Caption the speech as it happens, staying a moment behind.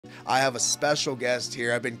I have a special guest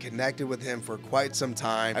here. I've been connected with him for quite some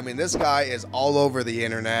time. I mean, this guy is all over the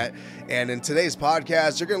internet. And in today's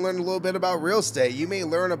podcast, you're going to learn a little bit about real estate. You may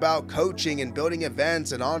learn about coaching and building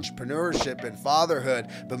events and entrepreneurship and fatherhood.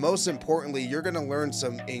 But most importantly, you're going to learn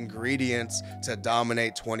some ingredients to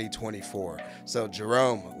dominate 2024. So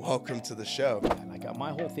Jerome, welcome to the show. Like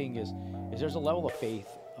my whole thing is there's a level of faith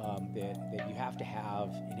that you have to have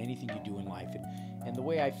in anything you do in life. And the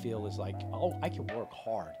way I feel is like, oh, I can work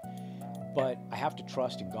hard, but I have to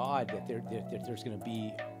trust in God that there's going to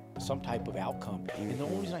be some type of outcome. And the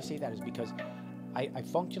only reason I say that is because I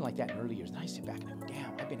function like that in early years. And I sit back and I go,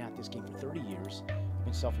 damn, I've been at this game for 30 years. I've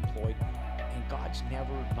been self-employed, and God's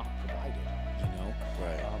never not provided, you know?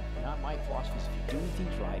 Right. And my philosophy is if you're doing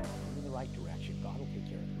things right, move in the right direction, God will take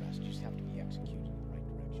care of the rest. You just have to be executed in the right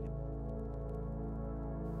direction.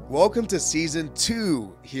 Welcome to season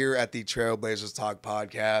 2 here at the Trailblazers Talk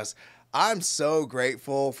podcast. I'm so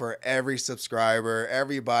grateful for every subscriber,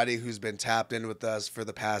 everybody who's been tapped in with us for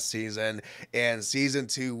the past season. And season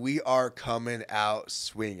 2, we are coming out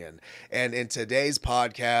swinging. And in today's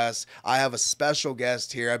podcast, I have a special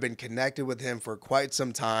guest here. I've been connected with him for quite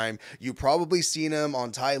some time. You probably seen him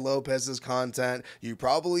on Ty Lopez's content. You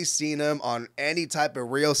probably seen him on any type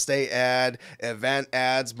of real estate ad, event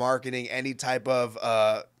ads, marketing, any type of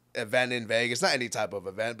event in Vegas, not any type of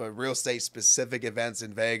event, but real estate specific events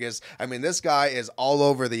in Vegas. I mean, this guy is all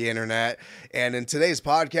over the internet. And in today's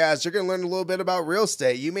podcast, you're going to learn a little bit about real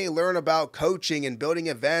estate. You may learn about coaching and building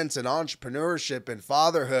events and entrepreneurship and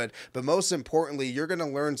fatherhood. But most importantly, you're going to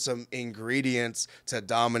learn some ingredients to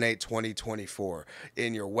dominate 2024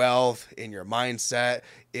 in your wealth, in your mindset,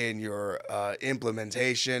 in your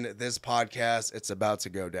implementation. This podcast, it's about to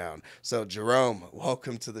go down. So Jerome,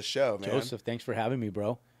 welcome to the show, man. Joseph, thanks for having me,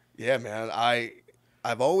 bro. Yeah, man. I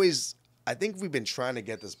think we've been trying to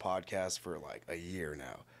get this podcast for like a year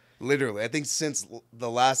now. Literally. I think since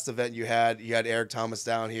the last event you had Eric Thomas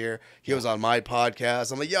down here. He was on my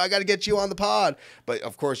podcast. I'm like, I got to get you on the pod. But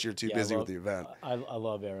of course you're too busy with the event. I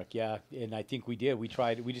love Eric. Yeah. And I think we did. We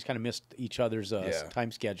we just kind of missed each other's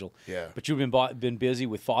time schedule. Yeah. But you've been busy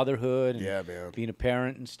with fatherhood and being a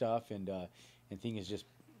parent and stuff. And things just,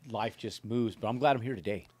 life just moves. But I'm glad I'm here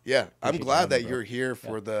today. Yeah. I'm glad that you're here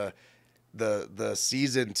for the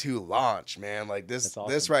season 2 launch, man. Like this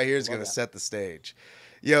right here is going to set the stage.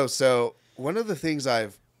 Yo, so one of the things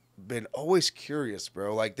I've been always curious,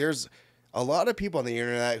 bro, like there's a lot of people on the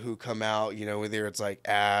internet who come out, you know, whether it's like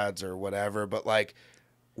ads or whatever, but like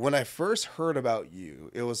when I first heard about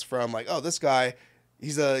you, it was from like, oh, this guy,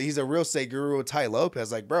 he's a real estate guru with Ty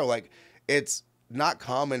Lopez. Like, bro, like it's not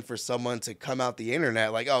common for someone to come out the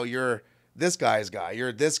internet like, oh, you're this guy's guy,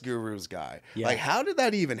 you're this guru's guy. Yeah. Like, how did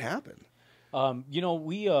that even happen? You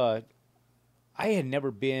know, I had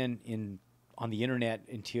never been on the internet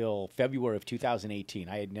until February of 2018.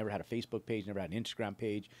 I had never had a Facebook page, never had an Instagram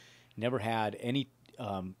page, never had any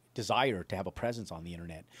desire to have a presence on the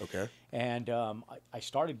internet. Okay. And I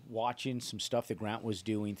started watching some stuff that Grant was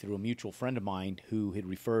doing through a mutual friend of mine who had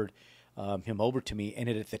referred him over to me. And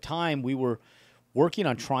at the time, we were working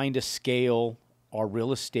on trying to scale our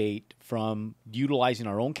real estate from utilizing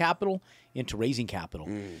our own capital into raising capital.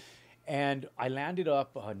 And I landed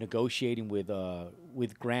up negotiating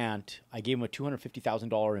with Grant. I gave him a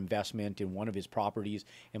 $250,000 investment in one of his properties,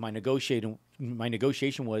 and my negotiation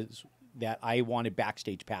was that I wanted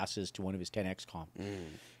backstage passes to one of his 10X comp.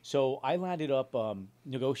 So I landed up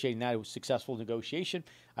negotiating that. It was a successful negotiation.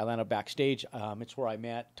 I landed up backstage. It's where I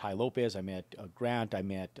met Ty Lopez. I met Grant. I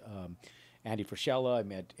met Andy Frischella. I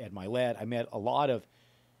met Ed Milet. I met a lot of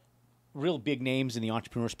real big names in the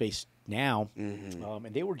entrepreneur space now, and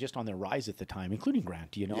they were just on their rise at the time, including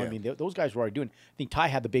Grant. You know, I mean, those guys were already doing. I think Ty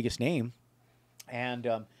had the biggest name, and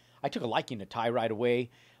I took a liking to Ty right away,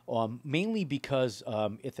 mainly because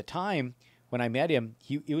at the time when I met him,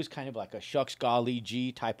 it was kind of like a shucks golly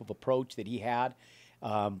gee type of approach that he had.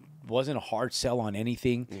 Wasn't a hard sell on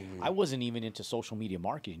anything. I wasn't even into social media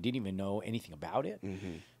marketing, didn't even know anything about it.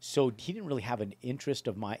 So he didn't really have an interest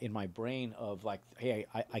in my brain of like, hey,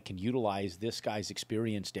 I can utilize this guy's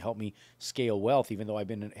experience to help me scale wealth, even though had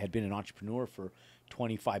been an entrepreneur for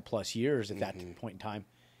 25 plus years at that point in time.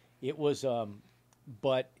 It was,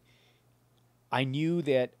 but I knew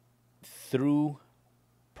that through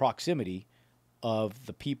proximity of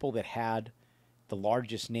the people that had the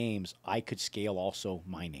largest names, I could scale also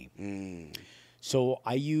my name. So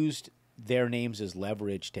I used their names as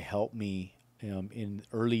leverage to help me in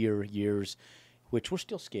earlier years, which we're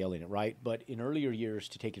still scaling it, right? But in earlier years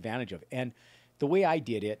to take advantage of. And the way I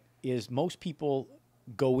did it is most people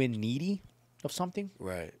go in needy of something.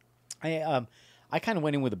 Right. I kind of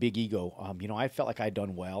went in with a big ego. You know, I felt like I'd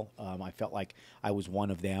done well. I felt like I was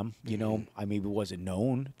one of them. You know, I maybe wasn't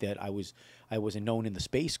known that I wasn't known in the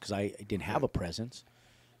space because I didn't have a presence.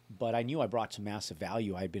 But I knew I brought some massive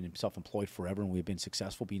value. I had been self-employed forever, and we had been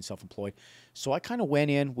successful being self-employed. So I kind of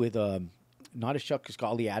went in with not a shuck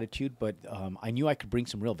scholarly attitude, but I knew I could bring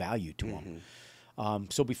some real value to them.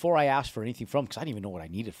 So before I asked for anything from them, because I didn't even know what I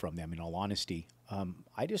needed from them, in all honesty,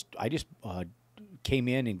 I just came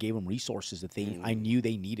in and gave them resources that I knew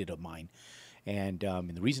they needed of mine. And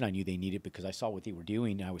the reason I knew they needed because I saw what they were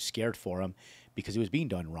doing, and I was scared for them because it was being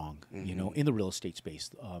done wrong, you know, in the real estate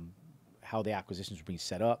space. How the acquisitions were being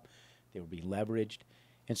set up, they were being leveraged.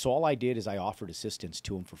 And so all I did is I offered assistance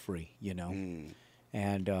to them for free, you know.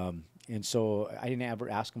 And so I didn't ever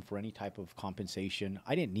ask them for any type of compensation.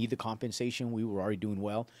 I didn't need the compensation. We were already doing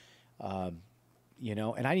well. You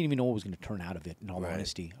know, and I didn't even know what was going to turn out of it, in all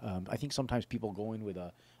honesty. I think sometimes people go in with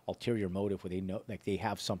a ulterior motive where they know, like, they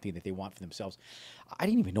have something that they want for themselves. I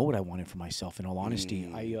didn't even know what I wanted for myself, in all honesty.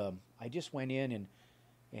 I just went in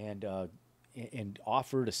and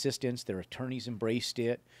offered assistance. Their attorneys embraced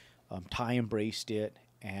it. Ty embraced it.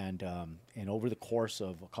 And over the course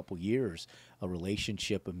of a couple years, a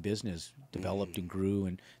relationship and business developed and grew,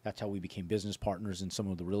 and that's how we became business partners in some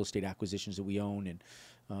of the real estate acquisitions that we own. And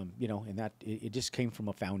you know, and that it just came from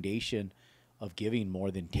a foundation of giving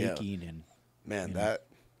more than taking. And man, that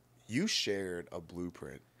you shared a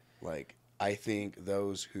blueprint. Like, I think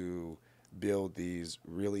those who build these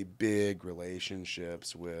really big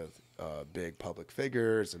relationships with big public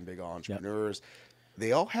figures and big entrepreneurs,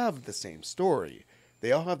 they all have the same story.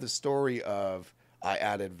 They all have the story of, I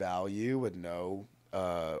added value with no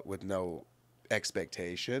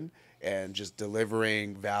expectation, and just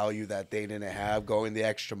delivering value that they didn't have, going the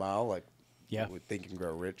extra mile, like with Think and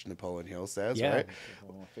Grow Rich, Napoleon Hill says, right?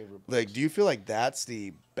 One of my favorite books. Like, do you feel like that's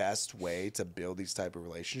the best way to build these type of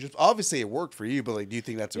relationships? Obviously, it worked for you, but like, do you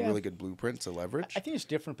think that's a really good blueprint to leverage? I think it's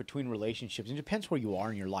different between relationships. It depends where you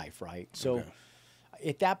are in your life, right? So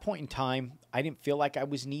at that point in time, I didn't feel like I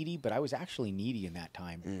was needy, but I was actually needy in that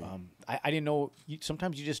time. I didn't know.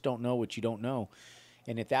 Sometimes you just don't know what you don't know.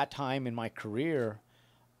 And at that time in my career,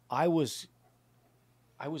 I was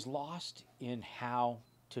lost in how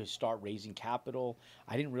to start raising capital.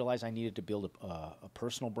 I didn't realize I needed to build a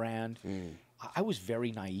personal brand. I was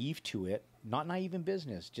very naive to it. Not naive in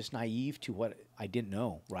business, just naive to what I didn't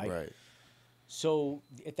know, right? So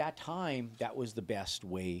at that time, that was the best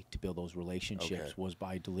way to build those relationships, was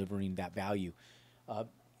by delivering that value.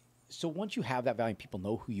 So once you have that value, people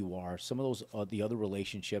know who you are. Some of those the other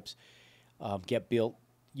relationships get built.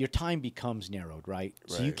 Your time becomes narrowed, right?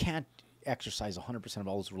 So you can't exercise 100% of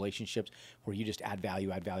all those relationships where you just add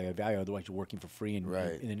value. Otherwise, you're working for free,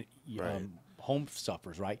 and then home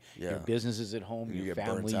suffers, right? Your business is at home, your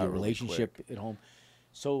family, your relationship at home.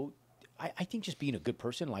 So I think just being a good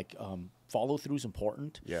person, like follow through is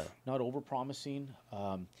important. Not over promising.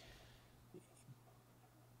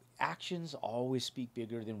 Actions always speak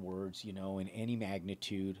bigger than words, you know, in any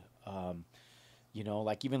magnitude. You know,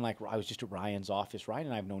 like even like I was just at Ryan's office. Ryan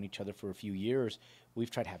and I have known each other for a few years.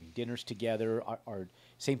 We've tried having dinners together. Our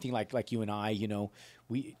same thing like you and I, you know,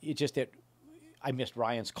 it's just that I missed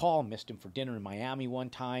Ryan's call, missed him for dinner in Miami one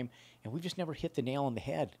time, and we've just never hit the nail on the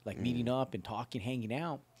head, like meeting up and talking, hanging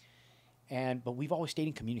out. But we've always stayed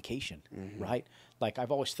in communication, right? Like,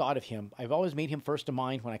 I've always thought of him. I've always made him first of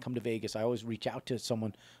mind when I come to Vegas. I always reach out to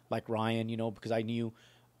someone like Ryan, you know, because I knew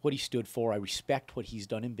what he stood for. I respect what he's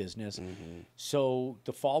done in business. So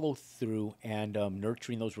the follow through and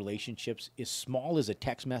nurturing those relationships, as small as a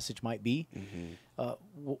text message might be,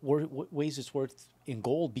 ways it's worth in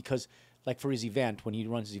gold. Because like for his event, when he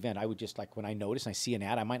runs his event, I would just, like, when I notice and I see an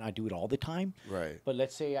ad, I might not do it all the time. But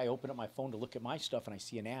let's say I open up my phone to look at my stuff and I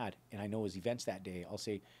see an ad and I know his event's that day. I'll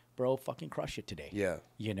say, bro, fucking crush it today.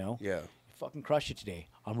 You know? Fucking crush it today.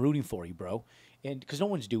 I'm rooting for you, bro. And because no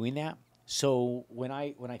one's doing that. So when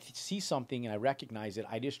I see something and I recognize it,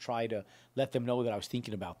 I just try to let them know that I was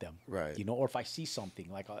thinking about them. You know, or if I see something,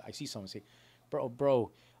 like I see someone say,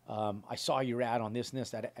 bro, I saw your ad on this and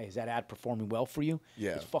this. Is that ad performing well for you?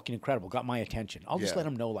 It's fucking incredible. Got my attention. I'll just let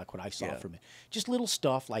them know, like, what I saw from it. Just little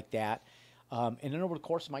stuff like that. And then over the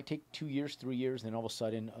course, it might take 2 years, 3 years, and then all of a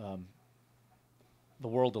sudden, the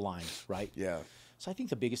world aligns, right? So I think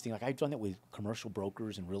the biggest thing, like, I've done that with commercial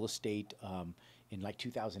brokers and real estate. In like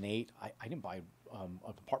 2008, I didn't buy an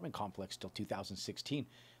apartment complex till 2016,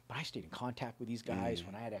 but I stayed in contact with these guys.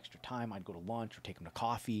 When I had extra time, I'd go to lunch or take them to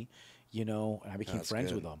coffee, you know, and I became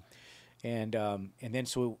friends with them. And then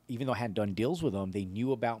so even though I hadn't done deals with them, they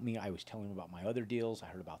knew about me. I was telling them about my other deals. I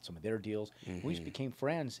heard about some of their deals. We just became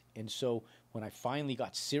friends. And so when I finally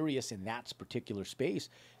got serious in that particular space,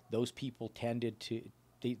 those people tended to,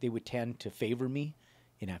 they would tend to favor me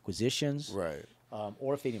in acquisitions. Right.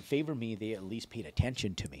 Or if they didn't favor me, they at least paid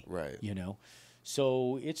attention to me. Right. You know?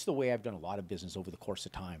 So it's the way I've done a lot of business over the course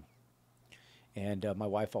of time. And my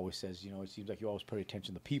wife always says, you know, it seems like you always pay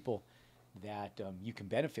attention to people that you can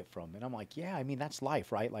benefit from. And I'm like, yeah, I mean, that's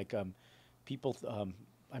life, right? Like people,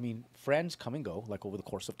 I mean, friends come and go, like over the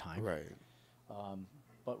course of time. Right.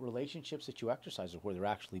 But relationships that you exercise are where they're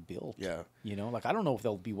actually built. Yeah. You know, like I don't know if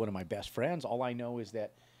they'll be one of my best friends. All I know is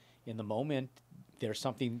that in the moment, there's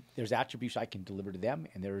attributes I can deliver to them,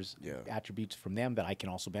 and there's attributes from them that I can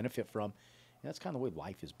also benefit from. And that's kind of the way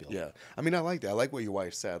life is built. Yeah. I mean, I like that. I like what your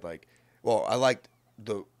wife said. Like, well, I liked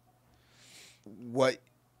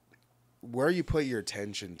where you put your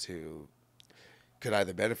attention to could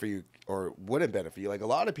either benefit you or wouldn't benefit you. Like a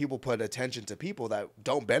lot of people put attention to people that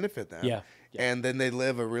don't benefit them. Yeah. And then they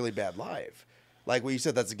live a really bad life. Like what you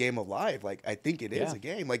said, that's a game of life. Like I think it is a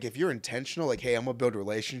game. Like if you're intentional, like, hey, I'm gonna build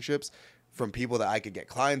relationships from people that I could get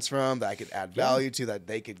clients from, that I could add value to, that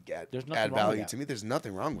they could add value to me. There's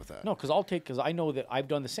nothing wrong with that. No, because I know that I've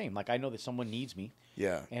done the same. Like I know that someone needs me.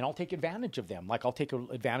 Yeah. And I'll take advantage of them. Like I'll take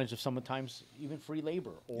advantage of sometimes even free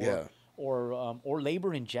labor or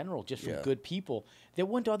labor in general, just from good people that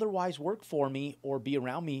wouldn't otherwise work for me or be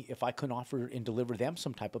around me if I couldn't offer and deliver them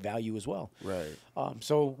some type of value as well. Right.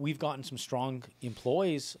 So we've gotten some strong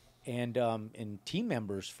employees and team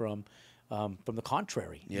members from the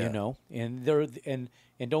contrary, you know, and and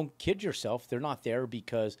don't kid yourself. They're not there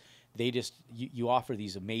because they just, you offer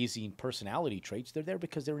these amazing personality traits. They're there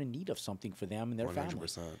because they're in need of something for them and their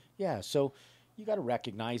 100%. Family. Yeah. So you got to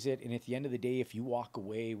recognize it. And at the end of the day, if you walk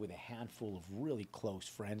away with a handful of really close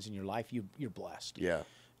friends in your life, you're blessed. Yeah.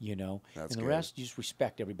 You know, that's and the rest, you just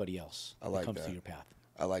respect everybody else that comes through your path.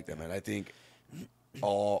 I like that, man. I think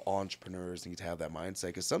all entrepreneurs need to have that mindset,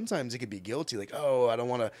 because sometimes it could be guilty, like, oh, I don't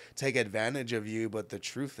want to take advantage of you, but the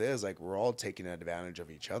truth is, like, we're all taking advantage of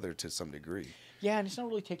each other to some degree. Yeah, and it's not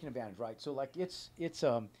really taking advantage, right? So like it's you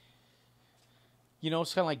know,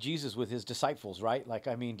 it's kind of like Jesus with his disciples, right? Like,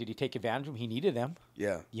 I mean, did he take advantage of them? He needed them.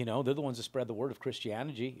 Yeah. You know, they're the ones that spread the word of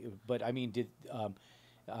Christianity. But I mean, you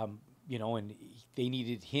know, and they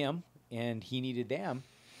needed him and he needed them.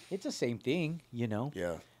 It's the same thing, you know?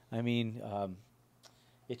 Yeah. I mean,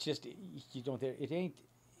 it's just, you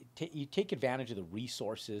take advantage of the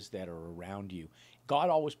resources that are around you.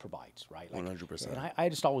 God always provides, right? Like, 100%. And I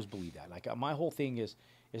just always believe that. Like my whole thing is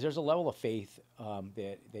there's a level of faith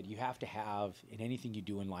that you have to have in anything you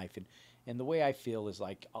do in life. And the way I feel is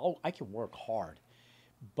like, I can work hard,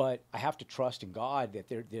 but I have to trust in God that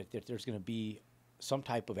there's going to be some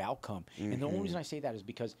type of outcome. Mm-hmm. And the only reason I say that is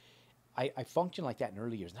because I function like that in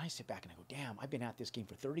early years. And I sit back and I go, damn, I've been at this game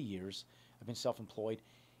for 30 years. I've been self-employed.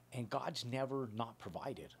 And God's never not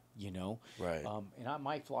provided, you know? Right. And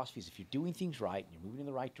my philosophy is if you're doing things right and you're moving in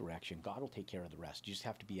the right direction, God will take care of the rest. You just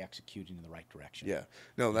have to be executing in the right direction. Yeah.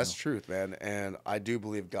 No, that's truth, man. And I do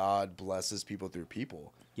believe God blesses people through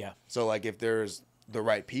people. Yeah. So, like, if there's the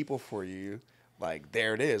right people for you, like,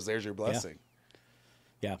 there it is. There's your blessing.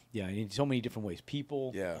 Yeah. Yeah. In so many different ways.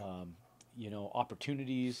 People, you know,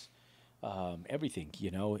 opportunities, everything,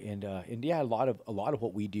 you know, and yeah, a lot of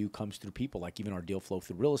what we do comes through people. Like even our deal flow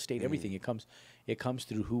through real estate, everything, it comes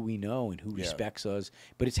through who we know and who respects us.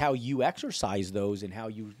 But it's how you exercise those and how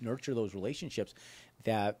you nurture those relationships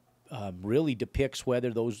that really depicts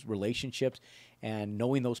whether those relationships and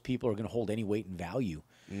knowing those people are going to hold any weight and value.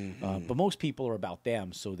 Mm-hmm. But most people are about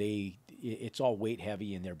them, so it's all weight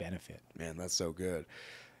heavy in their benefit. Man, that's so good.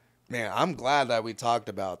 Man, I'm glad that we talked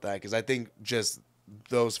about that, because I think just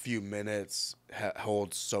those few minutes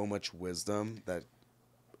hold so much wisdom that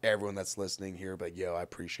everyone that's listening here, but I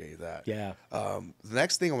appreciate that. Yeah. The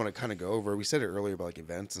next thing I want to kind of go over, we said it earlier about like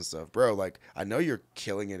events and stuff, bro. Like I know you're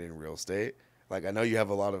killing it in real estate. Like I know you have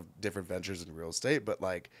a lot of different ventures in real estate, but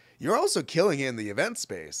like you're also killing it in the event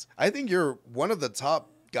space. I think you're one of the top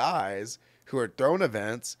guys who are throwing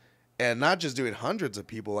events and not just doing hundreds of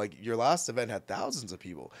people. Like your last event had thousands of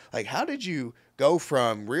people. Like how did you go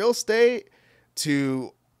from real estate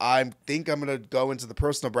to I think I'm going to go into the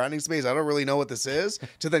personal branding space, I don't really know what this is,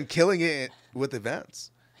 to then killing it with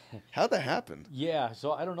events? How'd that happen? Yeah,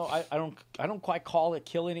 so I don't know. I don't quite call it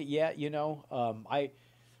killing it yet, you know.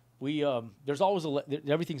 There's always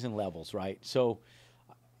everything's in levels, right? So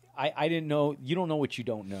I didn't know. You don't know what you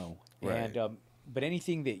don't know. Right. And but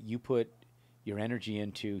anything that you put your energy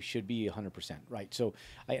into should be 100%, right? So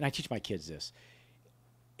I teach my kids this.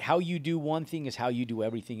 how you do one thing is how you do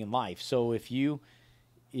everything in life. So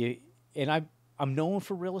and I'm known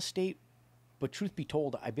for real estate, but truth be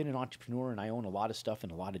told, I've been an entrepreneur and I own a lot of stuff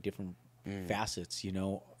in a lot of different facets, you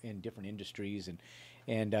know, in different industries,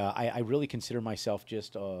 and I really consider myself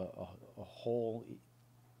just a whole,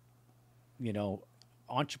 you know,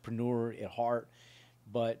 entrepreneur at heart.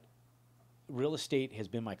 But real estate has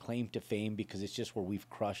been my claim to fame because it's just where we've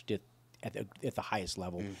crushed it at the highest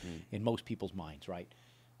level in most people's minds, right?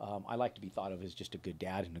 I like to be thought of as just a good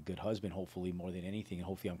dad and a good husband, hopefully more than anything, and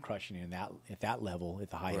hopefully I'm crushing it at that level, at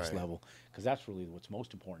the highest level, because that's really what's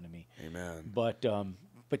most important to me. Amen. But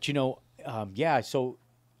you know, yeah. So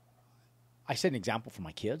I set an example for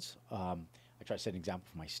my kids. I try to set an example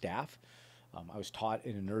for my staff. I was taught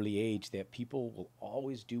in an early age that people will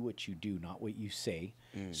always do what you do, not what you say.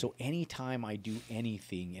 So anytime I do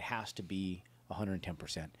anything, it has to be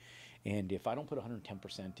 110%. And if I don't put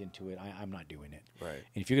 110% into it, I'm not doing it. Right.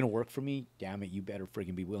 And if you're going to work for me, damn it, you better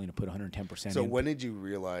friggin' be willing to put 110% So in. when did you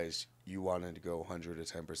realize you wanted to go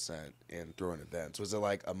 110% in throwing events? Was it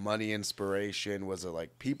like a money inspiration? Was it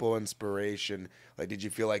like people inspiration? Like, did you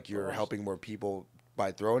feel like you're helping more people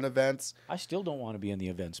by throwing events? I still don't want to be in the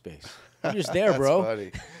event space. I'm just there, bro.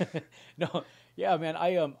 Funny. No, yeah, man.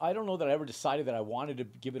 I don't know that I ever decided that I wanted to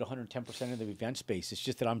give it 110% in the event space. It's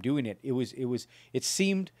just that I'm doing it. It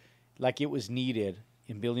seemed like it was needed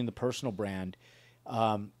in building the personal brand,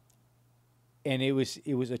 and it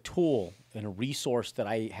was a tool and a resource that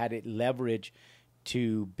I had it leverage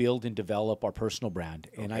to build and develop our personal brand.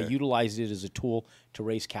 And I utilized it as a tool to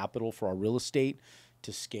raise capital for our real estate,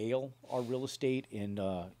 to scale our real estate and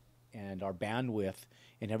our bandwidth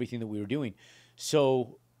and everything that we were doing.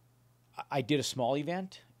 So I did a small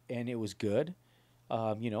event and it was good.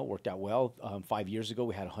 You know, it worked out well. 5 years ago,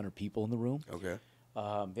 we had 100 people in the room. Okay.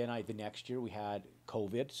 Then the next year we had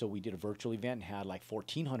COVID, so we did a virtual event and had like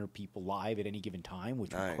 1,400 people live at any given time,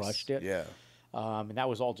 which we crushed it. Yeah. And that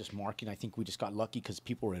was all just marketing. I think we just got lucky because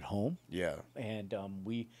people were at home. Yeah. And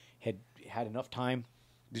we had enough time.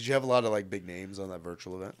 Did you have a lot of like big names on that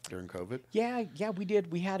virtual event during COVID? Yeah, we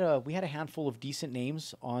did. We had a handful of decent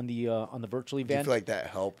names on the virtual event. Do you feel like that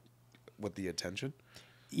helped with the attention?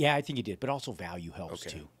 Yeah, I think it did, but also value helps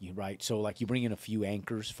too, right? So like you bring in a few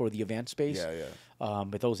anchors for the event space. Yeah.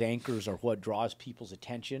 But those anchors are what draws people's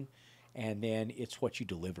attention, and then it's what you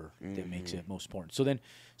deliver that makes it most important. So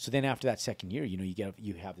then after that second year, you know,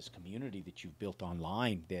 you have this community that you've built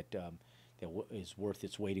online that is worth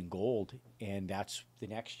its weight in gold, and that's the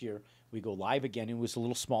next year we go live again. It was a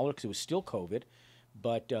little smaller because it was still COVID,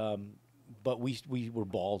 but we were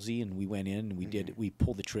ballsy and we went in and we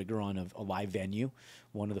pulled the trigger on a live venue,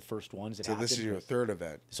 one of the first ones that happened. So this is your third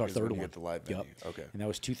event. It's our third one. You get the live venue. Yep. Okay. And that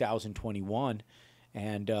was 2021,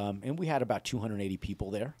 and we had about 280 people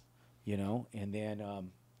there, you know, and then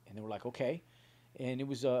we're like, okay, and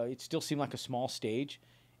it still seemed like a small stage,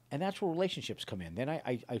 and that's where relationships come in. Then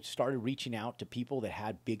I started reaching out to people that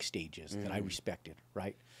had big stages that I respected,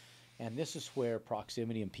 right, and this is where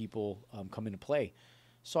proximity and people come into play.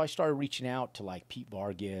 So I started reaching out to like Pete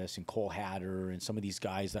Vargas and Cole Hatter and some of these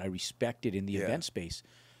guys that I respected in the event space,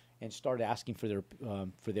 and started asking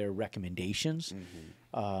for their recommendations.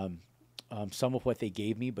 Some of what they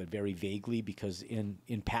gave me, but very vaguely, because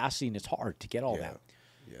in passing it's hard to get all that.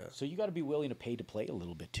 Yeah. So you got to be willing to pay to play a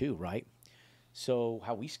little bit too, right? So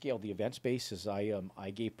how we scaled the event space is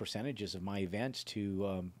I gave percentages of my events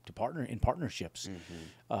to partner in partnerships,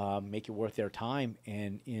 make it worth their time,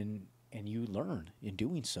 and you learn in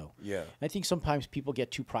doing so. Yeah. And I think sometimes people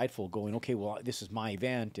get too prideful going, okay, well, this is my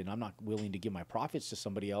event and I'm not willing to give my profits to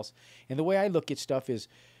somebody else. And the way I look at stuff is,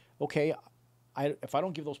 okay, if I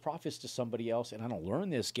don't give those profits to somebody else and I don't learn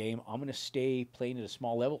this game, I'm going to stay playing at a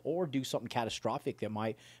small level or do something catastrophic that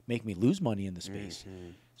might make me lose money in the space.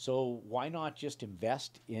 So why not just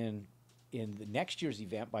invest in the next year's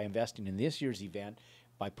event by investing in this year's event,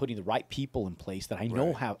 by putting the right people in place that I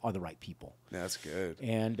know are the right people. That's good.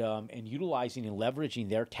 And utilizing and leveraging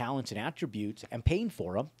their talents and attributes and paying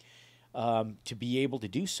for them to be able to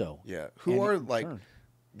do so. Yeah. Who are like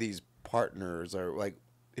these partners, or like,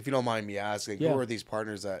 if you don't mind me asking, who are these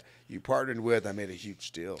partners that you partnered with that made a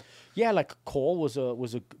huge deal? Yeah, like Cole was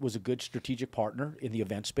a good strategic partner in the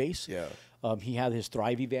event space. Yeah. He had his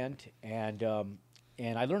Thrive event,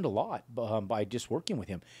 and I learned a lot by just working with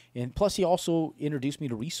him. And plus, he also introduced me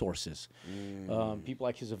to resources. People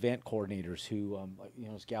like his event coordinators who, you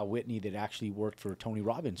know, it's Gal Whitney that actually worked for Tony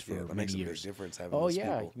Robbins for many years. That makes a big difference having those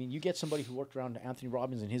people. I mean, you get somebody who worked around Anthony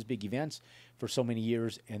Robbins and his big events for so many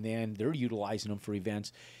years, and then they're utilizing them for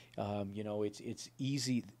events. You know, it's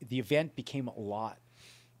easy. The event became a lot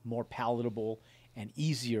more palatable and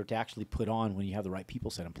easier to actually put on when you have the right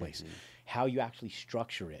people set in place. How you actually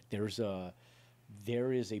structure it. There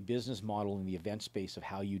is a business model in the event space of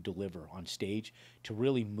how you deliver on stage to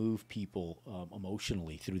really move people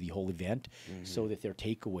emotionally through the whole event so that their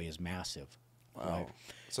takeaway is massive. Wow. Right?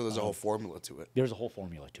 So there's a whole formula to it. There's a whole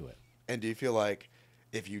formula to it. And do you feel like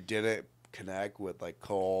if you didn't connect with like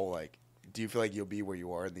Cole, like, do you feel like you'll be where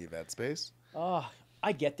you are in the event space?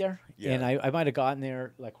 I get there, and I might have gotten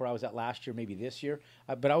there like where I was at last year, maybe this year,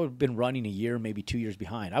 but I would have been running a year, maybe 2 years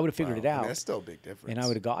behind. I would have figured it out. I mean, that's still a big difference. And I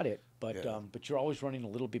would have got it, but you're always running a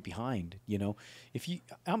little bit behind. You know,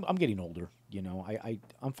 I'm getting older. You know,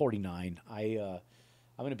 I'm 49.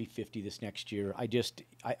 I'm going to be 50 this next year. I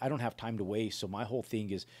don't have time to waste. So my whole thing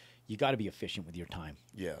is, you got to be efficient with your time.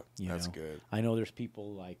 Yeah, that's good. I know there's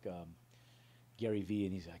people like Gary Vee,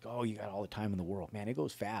 and he's like, "Oh, you got all the time in the world, man. It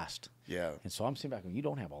goes fast." Yeah. And so I'm sitting back, going, you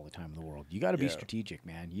don't have all the time in the world. You got to be strategic,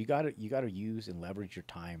 man. You got to use and leverage your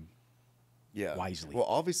time. Wisely. Well,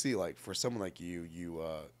 obviously, like for someone like you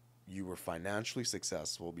were financially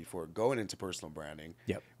successful before going into personal branding.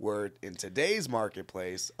 Yep. Where in today's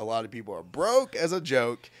marketplace, a lot of people are broke as a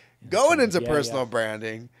joke, going into personal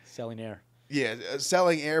branding, selling air. Yeah,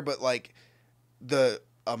 selling air, but like the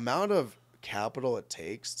amount of capital it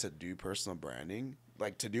takes to do personal branding,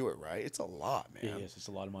 like to do it right, it's a lot, man. It is. It's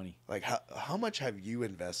a lot of money. Like how much have you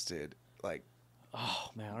invested? Like, oh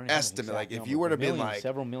man, I don't estimate. Like if you were to be like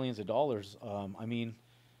several millions of dollars. I mean,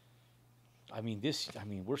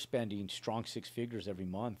 we're spending strong six figures every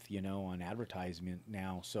month, you know, on advertisement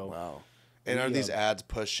now. So wow. And are these ads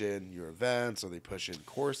pushing your events? Are they pushing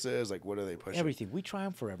courses? Like, what are they pushing? Everything. We try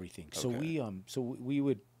them for everything. Okay. So we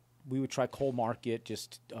would try cold market,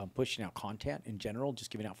 just pushing out content in general, just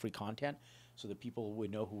giving out free content so that people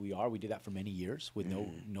would know who we are. We did that for many years with no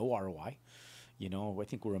ROI. You know, I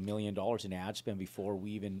think we're $1 million in ad spend before we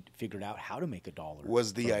even figured out how to make $1.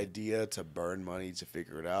 Was the idea to burn money to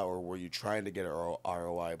figure it out, or were you trying to get an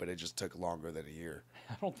ROI, but it just took longer than a year?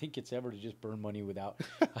 I don't think it's ever to just burn money without.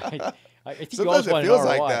 I think sometimes you always want it feels an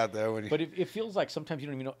ROI, like that, though. But it feels like sometimes you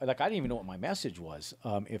don't even know. Like I didn't even know what my message was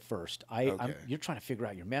at first. You're trying to figure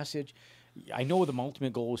out your message. I know the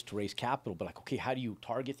ultimate goal is to raise capital, but like, okay, how do you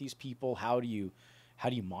target these people? How do you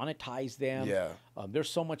monetize them? Yeah. There's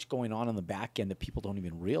so much going on the back end that people don't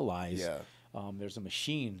even realize. Yeah. There's a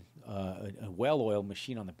machine, a well-oiled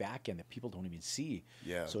machine on the back end that people don't even see.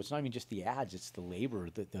 Yeah. So it's not even just the ads; it's the labor,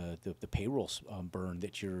 the payroll burn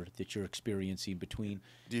that you're experiencing between.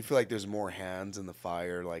 Do you feel like there's more hands in the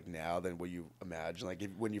fire like now than what you imagine? Like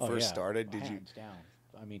when you first started, did hands down.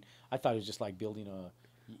 I mean, I thought it was just like building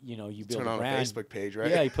you build turn on a Facebook page, right?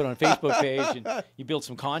 Yeah, you put on a Facebook page and you build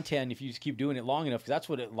some content. If you just keep doing it long enough, because that's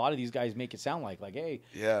what a lot of these guys make it sound like. Like, hey,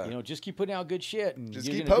 just keep putting out good shit and just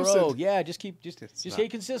you're keep gonna posting. grow. Yeah, just stay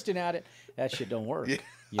consistent at it. That shit don't work. You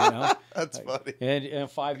know, that's funny. And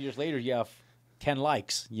 5 years later, you have 10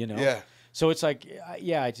 likes. You know. Yeah. So it's like,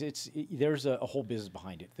 there's a whole business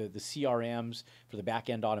behind it. The CRMs for the back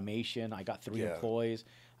end automation. I got 3 employees.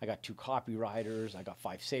 I got 2 copywriters. I got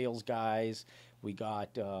 5 sales guys. We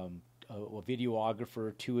got a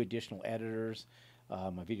videographer, 2 additional editors.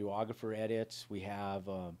 My videographer edits. We have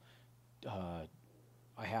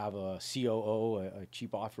I have a COO, a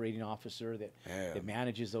chief operating officer that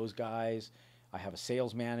manages those guys. I have a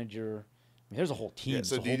sales manager. I mean, there's a whole team. Yeah,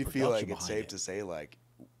 so do you feel like it's safe to say, like,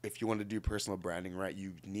 if you want to do personal branding right,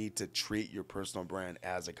 you need to treat your personal brand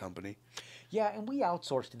as a company? Yeah, and we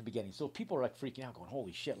outsourced in the beginning. So people are like freaking out, going,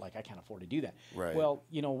 holy shit, like I can't afford to do that. Right. Well,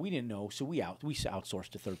 we didn't know, so we outsourced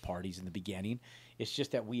to third parties in the beginning. It's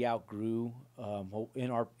just that we outgrew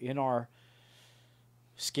in our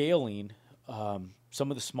scaling.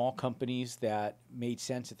 Some of the small companies that made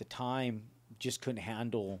sense at the time just couldn't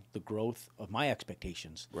handle the growth of my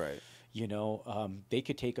expectations. Right. They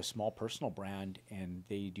could take a small personal brand and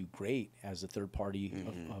they do great as a third party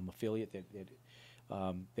affiliate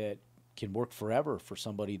that can work forever for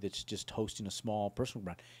somebody that's just hosting a small personal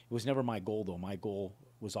brand. It was never my goal, though. My goal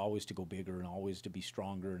was always to go bigger and always to be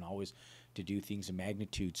stronger and always to do things in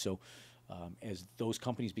magnitude. So as those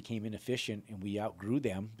companies became inefficient and we outgrew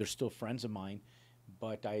them, they're still friends of mine,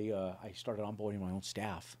 but I started onboarding my own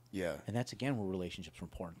staff. Yeah. And that's, again, where relationships are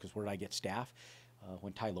important, because where did I get staff?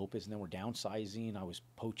 When Ty Lopez and then were downsizing, I was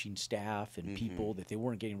poaching staff and people that they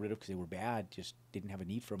weren't getting rid of because they were bad, just didn't have a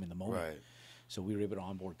need for them in the moment. Right. So we were able to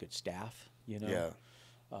onboard good staff, Yeah.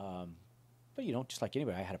 But, just like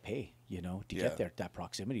anybody, I had to pay, to get there, that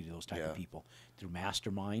proximity to those type of people through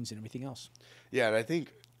masterminds and everything else. Yeah, and I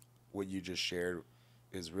think what you just shared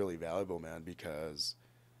is really valuable, man, because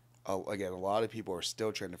again, a lot of people are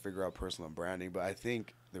still trying to figure out personal branding, but I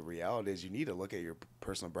think the reality is you need to look at your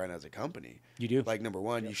personal brand as a company. You do. Like, number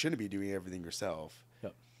one, Yep. you shouldn't be doing everything yourself.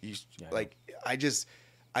 Yep. You Yeah, like,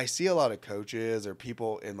 I see a lot of coaches or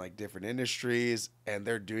people in like different industries and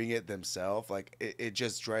they're doing it themselves. Like, it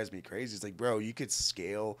just drives me crazy. It's like, bro, you could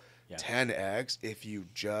scale Yeah. 10x if you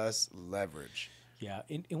just leverage. Yeah,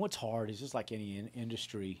 and what's hard is just like any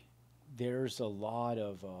industry, there's a lot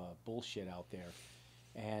of bullshit out there,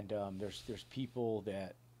 and there's people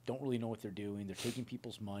that don't really know what they're doing. They're taking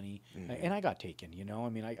people's money, and I got taken. You know, I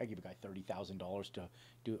mean, I gave a guy $30,000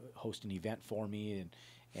 to host an event for me,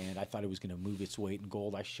 and I thought it was going to move its weight in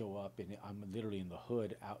gold. I show up, and I'm literally in the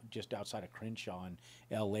hood, just outside of Crenshaw in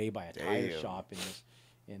L.A. by a tire shop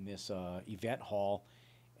in this event hall,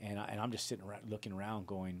 and I'm just sitting around looking around,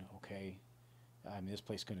 going, okay. I mean, this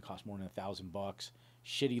place couldn't cost more than $1,000.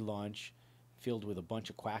 Shitty lunch, filled with a bunch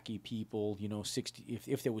of quacky people. You know, 60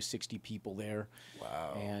 if there was 60 people there.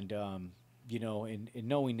 Wow. And you know, and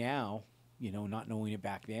knowing now, you know, not knowing it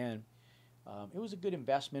back then, it was a good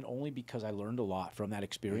investment only because I learned a lot from that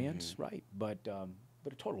experience, right? But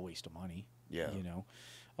a total waste of money. Yeah. You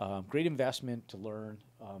know, great investment to learn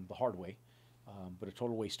the hard way. But a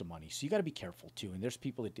total waste of money. So you got to be careful too. And there's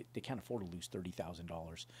people that they can't afford to lose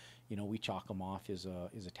 $30,000. You know, we chalk them off as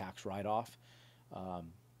a tax write-off.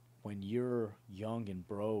 When you're young and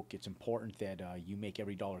broke, it's important that you make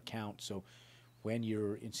every dollar count. So when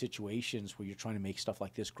you're in situations where you're trying to make stuff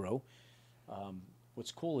like this grow,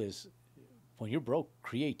 what's cool is when you're broke,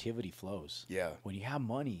 creativity flows. Yeah. When you have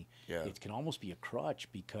money, Yeah. it can almost be a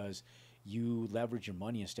crutch because you leverage your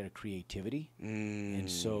money instead of creativity, and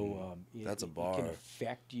so that's a it bar. can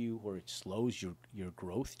affect you, or it slows your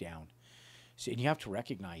growth down. So, and you have to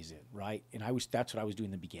recognize it, right? And that's what I was doing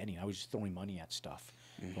in the beginning. I was just throwing money at stuff,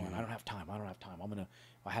 going, I don't have time.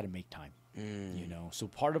 I had to make time, you know. So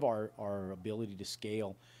part of our ability to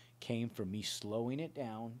scale came from me slowing it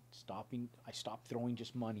down, I stopped throwing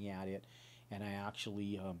just money at it. And I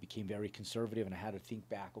actually became very conservative, and I had to think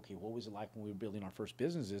back. Okay, what was it like when we were building our first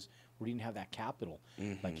businesses? We didn't have that capital.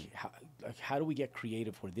 Like how do we get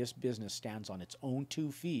creative where this business stands on its own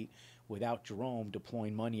 2 feet without Jerome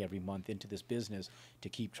deploying money every month into this business to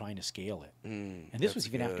keep trying to scale it? And this was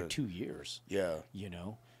even after 2 years. Yeah. You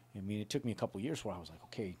know, I mean, it took me a couple of years where I was like,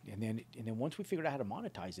 okay, and then once we figured out how to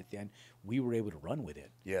monetize it, then we were able to run with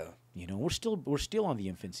it. Yeah. You know, we're still on the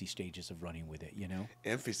infancy stages of running with it. You know,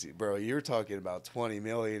 Infancy, bro. You're talking about 20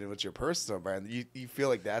 million with your personal brand. You feel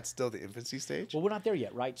like that's still the infancy stage? well, we're not there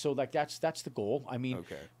yet, right? So like that's the goal. I mean,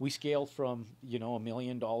 Okay. we scaled from $1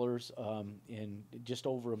 million in just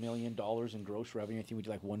over $1 million in gross revenue. I think we did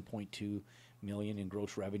like 1.2 million in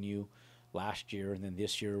gross revenue last year, and then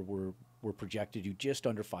this year we're projected to do just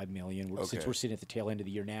under 5 million. Since we're sitting at the tail end of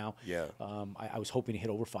the year now. Yeah. I was hoping to hit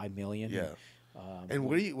over 5 million. Yeah. And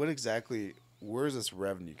where's this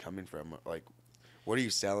revenue coming from? Like, what are you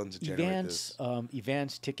selling to generate this?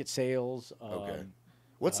 Events, ticket sales. Okay.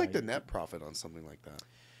 What's like the net profit on something like that?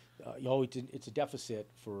 It's a deficit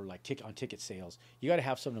for like ticket sales. You got to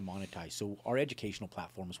have something to monetize. So our educational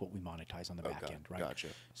platform is what we monetize on the back end, right? Gotcha.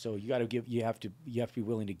 So you got to give. You have to be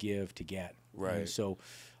willing to give to get. Right. And so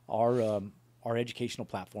our educational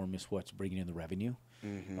platform is what's bringing in the revenue.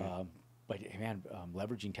 But man,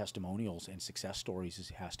 leveraging testimonials and success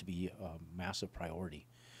stories has to be a massive priority.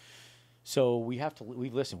 So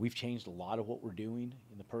we've changed a lot of what we're doing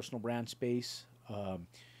in the personal brand space.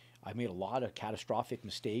 I made a lot of catastrophic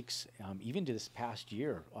mistakes, even to this past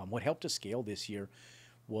year. What helped us scale this year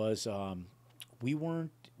was we were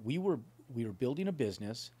building a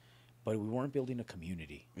business, but we weren't building a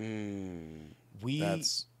community.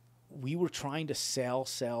 We were trying to sell,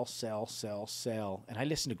 and I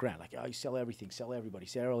listened to Grant like, oh, you sell everything, sell everybody,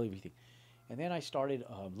 sell everything. And then I started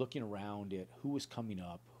looking around at who was coming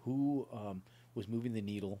up, who was moving the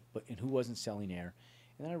needle, and who wasn't selling air.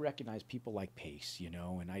 And then I recognized people like Pace, you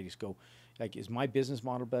know, and I just go, like, is my business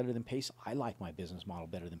model better than Pace? I like my business model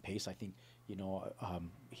better than Pace. I think, you know,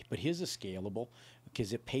 but his is scalable.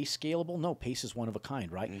 Because if Pace scalable? No, Pace is one of a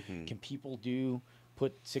kind, right? Can people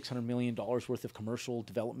put $600 million worth of commercial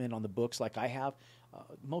development on the books like I have?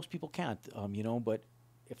 Most people can't, you know, but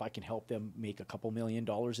if I can help them make a couple $1 million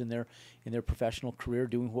in their professional career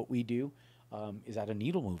doing what we do, is that a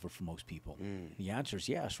needle mover for most people? The answer is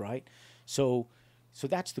yes, right? So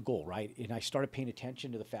that's the goal, right? And I started paying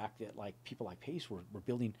attention to the fact that like people like Pace were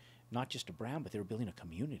building not just a brand, but they were building a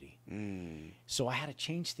community. So I had to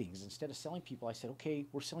change things. Instead of selling people, I said, okay,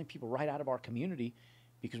 we're selling people right out of our community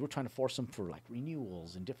because we're trying to force them for like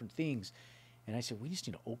renewals and different things. And I said, we just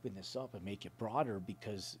need to open this up and make it broader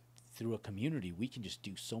because through a community, we can just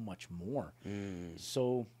do so much more.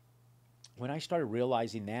 So when I started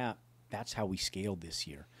realizing that, that's how we scaled this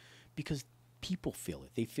year, because people feel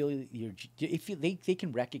it. They feel they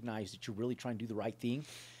can recognize that you're really trying to do the right thing.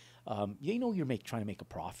 You know you're trying to make a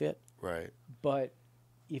profit, Right. but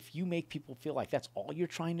if you make people feel like that's all you're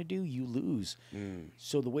trying to do, you lose.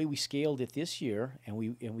 So the way we scaled it this year, and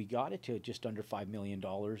we got it to just under $5 million,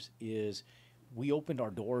 is we opened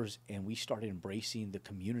our doors and we started embracing the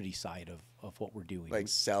community side of what we're doing. Like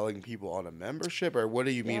selling people on a membership, or what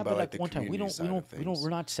do you mean by like the community side of things? We're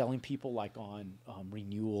not selling people like on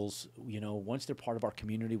renewals. You know, once they're part of our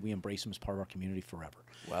community, we embrace them as part of our community forever.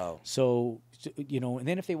 Wow. So, you know, and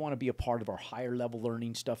then if they want to be a part of our higher level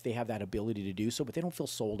learning stuff, they have that ability to do so, but they don't feel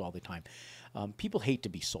sold all the time. People hate to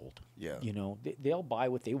be sold. Yeah. You know, they'll buy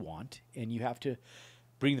what they want, and you have to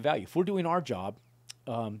bring the value. If we're doing our job,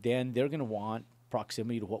 then they're going to want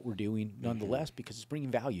proximity to what we're doing nonetheless, because it's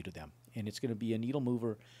bringing value to them, and it's going to be a needle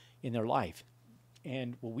mover in their life.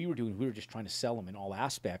 And what we were doing, we were just trying to sell them in all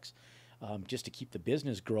aspects, just to keep the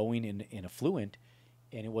business growing and affluent,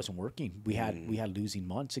 and it wasn't working. We had losing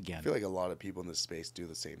months again. I feel like a lot of people in this space do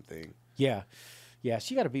the same thing. Yeah. Yeah,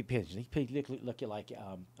 so you got to be patient. Look at like,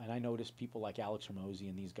 and I noticed people like Alex Hormozy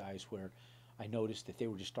and these guys, where I noticed that they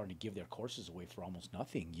were just starting to give their courses away for almost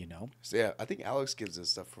nothing, you know? So yeah, I think Alex gives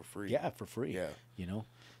this stuff for free. Yeah, for free. Yeah. You know?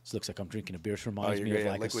 So it looks like I'm drinking a beer. It reminds me of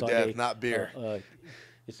like liquid a Sunday. death, not beer.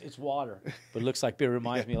 It's water, but it looks like beer.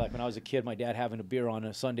 Reminds me like when I was a kid, my dad having a beer on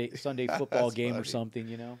a Sunday football game funny. or something,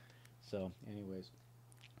 you know? So anyways.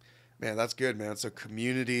 Man, that's good, man. So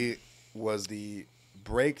community was the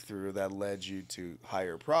breakthrough that led you to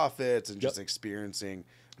higher profits and just experiencing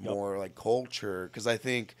more like culture. Because I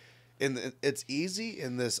think it's easy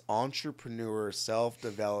in this entrepreneur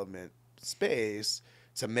self-development space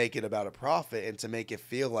to make it about a profit and to make it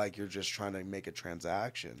feel like you're just trying to make a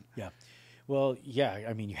transaction. Yeah. Well, yeah,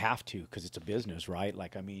 I mean, you have to, because it's a business, right?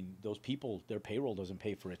 Like, I mean, those people, their payroll doesn't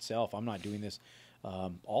pay for itself. I'm not doing this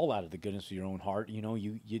all out of the goodness of your own heart. You know,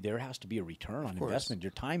 there has to be a return on investment.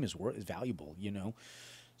 Your time is valuable, you know.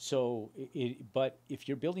 So, but if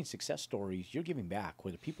you're building success stories, you're giving back,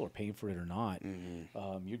 whether people are paying for it or not.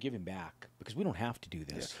 You're giving back, because we don't have to do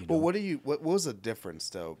this. Yeah. You know? What was the difference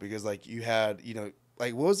though? Because like you had, you know,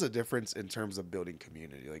 like what was the difference in terms of building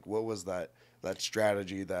community? Like what was that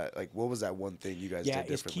strategy what was that one thing you guys did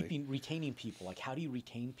differently? Yeah, it's retaining people. Like, how do you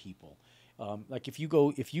retain people? Like if you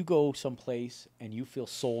go someplace and you feel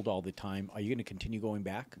sold all the time, are you going to continue going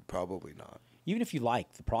back? Probably not. Even if you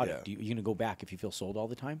like the product, are you going to go back if you feel sold all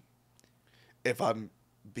the time? If I'm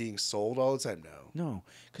being sold all the time, no. No,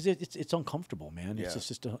 because it's uncomfortable, man. Yeah. It's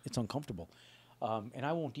just it's uncomfortable, and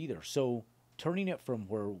I won't either. So turning it from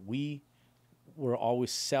where we were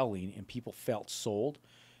always selling and people felt sold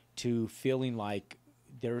to feeling like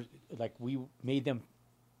we made them.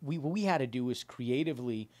 What we had to do is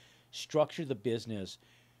creatively structure the business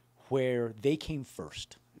where they came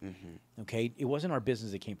first. Okay, it wasn't our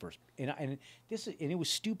business that came first, and it was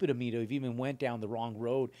stupid of me to have even went down the wrong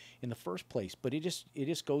road in the first place. But it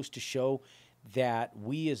just goes to show that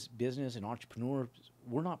we as business and entrepreneurs,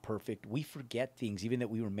 we're not perfect. We forget things, even that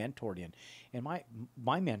we were mentored in. And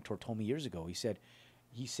my mentor told me years ago.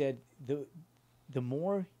 He said the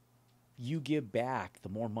more you give back, the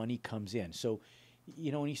more money comes in. So,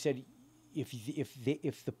 you know, and he said,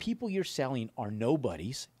 if the people you're selling are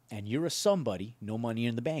nobodies and you're a somebody, no money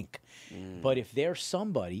in the bank. But if they're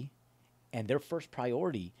somebody and their first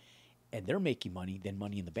priority and they're making money, then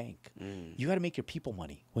money in the bank. You got to make your people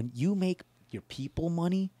money. When you make your people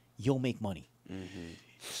money, you'll make money.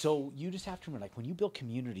 So you just have to remember, like, when you build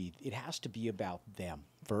community, it has to be about them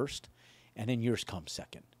first, and then yours comes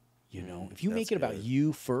second. You know, if you make it about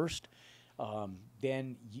you first,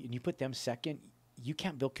 then you put them second, you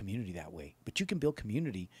can't build community that way. But you can build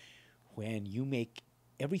community when you make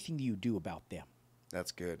everything you do about them.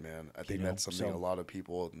 That's good, man. I think that's something a lot of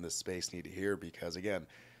people in this space need to hear, because again,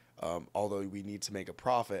 although we need to make a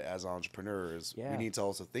profit as entrepreneurs, we need to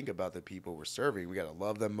also think about the people we're serving. We got to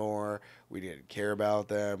love them more. We need to care about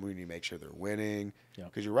them. We need to make sure they're winning.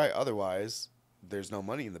 Because you're right. Otherwise, there's no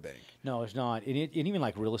money in the bank. No, it's not. And even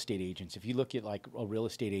like real estate agents, if you look at like a real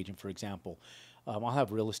estate agent, for example, I'll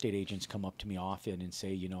have real estate agents come up to me often and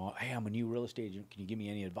say, you know, hey, I'm a new real estate agent. Can you give me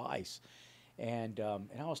any advice? And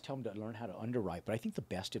I always tell them to learn how to underwrite. But I think the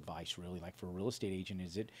best advice, really, like for a real estate agent,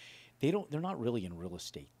 is that they're not really in real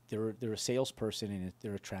estate. They're a salesperson, and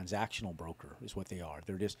they're a transactional broker is what they are.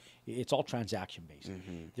 It's all transaction based.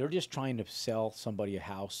 They're just trying to sell somebody a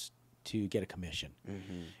house to get a commission.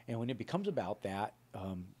 And when it becomes about that,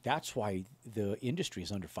 that's why the industry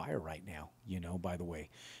is under fire right now. By the way,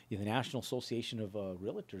 the National Association of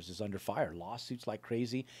Realtors is under fire. Lawsuits like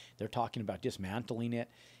crazy. They're talking about dismantling it,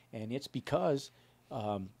 and it's because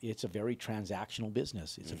it's a very transactional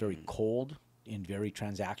business. It's a very cold and very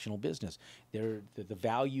transactional business. The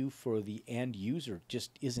value for the end user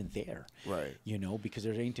just isn't there. Right. Because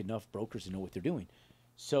there ain't enough brokers to know what they're doing.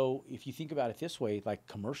 So if you think about it this way, like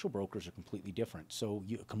commercial brokers are completely different. So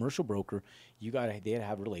a commercial broker, they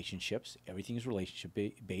have relationships. Everything is relationship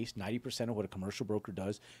based. 90% of what a commercial broker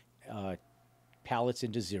does pallets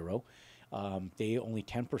into zero. They only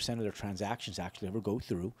 10% of their transactions actually ever go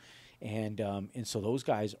through, and so those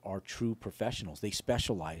guys are true professionals. They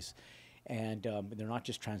specialize, and they're not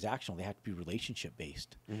just transactional. They have to be relationship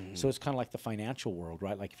based. So it's kind of like the financial world,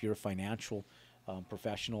 right? Like if you're a financial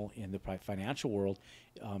professional in the financial world,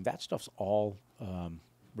 that stuff's all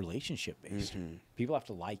relationship based. People have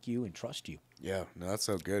to like you and trust you. Yeah, no, that's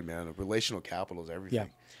so good, man. Relational capital is everything. Yeah.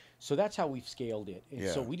 So that's how we've scaled it. And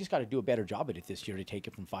so we just got to do a better job at it this year to take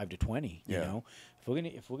it from 5 to 20. You know, if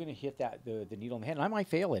we're gonna hit the needle on the head, and I might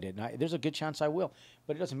fail at it, and there's a good chance I will,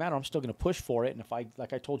 but it doesn't matter. I'm still gonna push for it. And if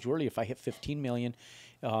like I told you earlier, if I hit 15 million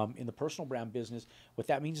in the personal brand business, what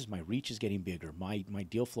that means is my reach is getting bigger, my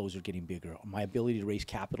deal flows are getting bigger, my ability to raise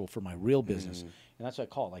capital for my real business, and that's what I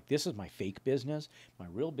call it. Like, this is my fake business. My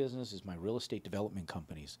real business is my real estate development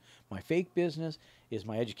companies. My fake business is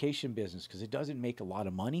my education business, because it doesn't make a lot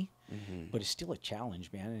of money, but it's still a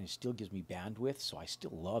challenge, man, and it still gives me bandwidth. So I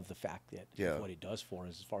still love the fact that what it does for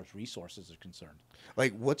us as far as resources are concerned.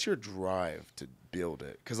 Like, what's your drive to build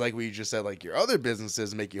it? Because like we just said, like your other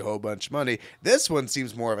businesses make you a whole bunch of money. This one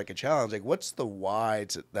seems more of like a challenge. Like, what's the why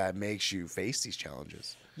that makes you face these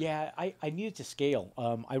challenges? Yeah, I needed to scale.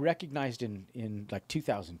 I recognized in like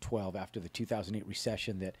 2012, after the 2008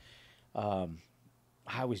 recession, that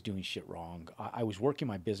I was doing shit wrong. I was working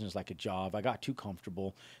my business like a job. I got too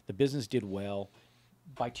comfortable. The business did well.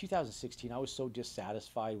 By 2016, I was so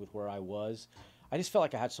dissatisfied with where I was. I just felt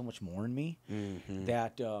like I had so much more in me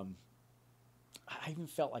that I even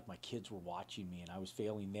felt like my kids were watching me, and I was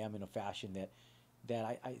failing them in a fashion that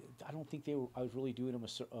I don't think I was really doing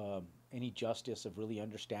them any justice of really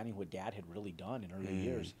understanding what Dad had really done in early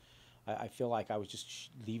years. I feel like I was just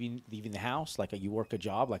leaving the house, like you work a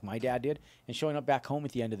job like my dad did, and showing up back home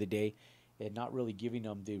at the end of the day and not really giving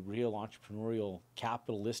them the real entrepreneurial,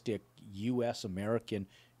 capitalistic, U.S. American,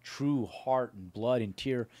 true heart and blood and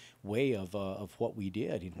tear way of what we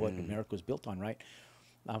did and what America was built on, right?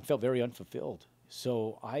 I felt very unfulfilled.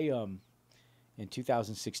 So in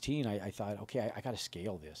 2016, I thought, okay, I got to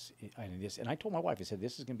scale this. And I told my wife, I said,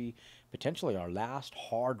 this is going to be potentially our last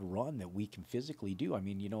hard run that we can physically do. I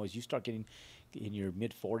mean, as you start getting in your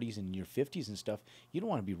mid 40s and your 50s and stuff, you don't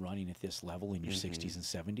want to be running at this level in your 60s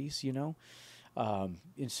and 70s,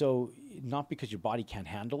 and so, not because your body can't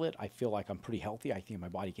handle it. I feel like I'm pretty healthy. I think my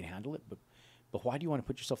body can handle it, but why do you want to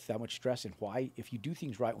put yourself through that much stress? And why, if you do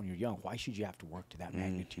things right when you're young, why should you have to work to that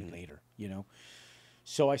magnitude later,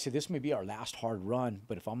 So I said, this may be our last hard run,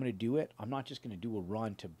 but if I'm going to do it, I'm not just going to do a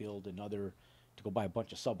run to build to go buy a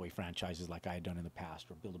bunch of Subway franchises like I had done in the past,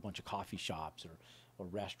 or build a bunch of coffee shops or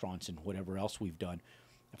restaurants and whatever else we've done.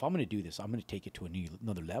 If I'm going to do this, I'm going to take it to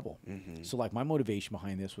another level. So like my motivation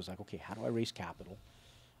behind this was like, okay, how do I raise capital?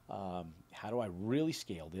 How do I really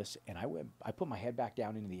scale this? And I put my head back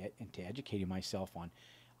down into educating myself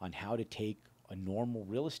on how to take a normal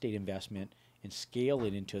real estate investment and scale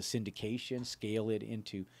it into a syndication, scale it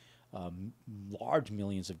into large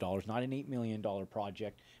millions of dollars, not an $8 million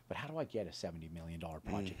project, but how do I get a $70 million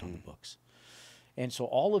project on the books? And so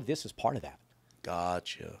all of this is part of that.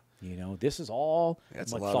 Gotcha. This is all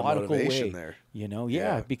That's methodical a lot of motivation way.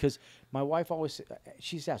 there. Because my wife always,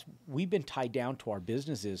 she's asked, we've been tied down to our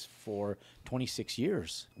businesses for 26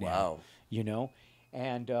 years now. Wow.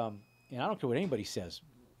 And I don't care what anybody says.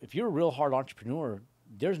 If you're a real hard entrepreneur,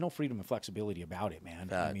 there's no freedom and flexibility about it, man.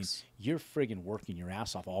 Facts. I mean, you're friggin' working your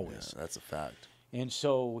ass off always. Yeah, that's a fact. And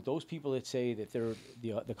so those people that say that they're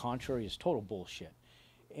the contrary is total bullshit.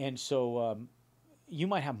 And so you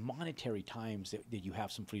might have monetary times that you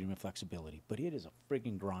have some freedom and flexibility, but it is a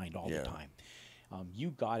friggin' grind all the time.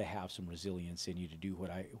 You got to have some resilience in you to do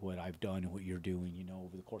what I've done and what you're doing,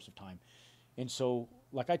 over the course of time. And so,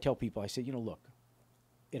 like I tell people, I say, look,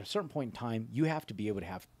 at a certain point in time, you have to be able to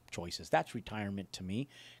have choices. That's retirement to me,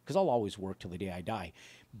 because I'll always work till the day I die.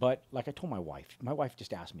 But like I told my wife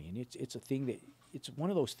just asked me, and it's a thing that, it's one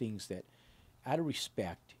of those things that, out of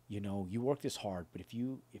respect, you work this hard, but if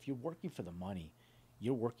you're working for the money,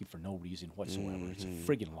 you're working for no reason whatsoever. It's a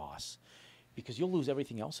friggin' loss, because you'll lose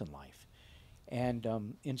everything else in life. And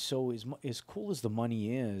so as cool as the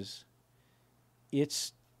money is,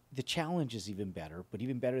 it's the challenge is even better, but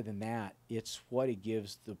even better than that, it's what it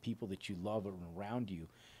gives the people that you love around you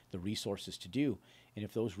the resources to do. And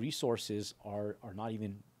if those resources are not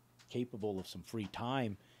even capable of some free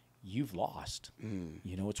time, you've lost.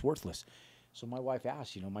 You know, it's worthless. So my wife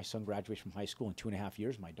asked, you know, my son graduates from high school in 2.5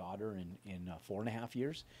 years, my daughter in 4.5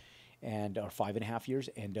 years, or 5.5 years.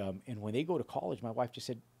 And when they go to college, my wife just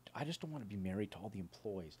said, I just don't want to be married to all the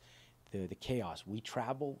employees. The chaos. We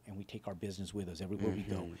travel and we take our business with us everywhere we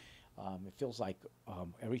go. It feels like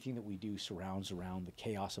everything that we do surrounds around the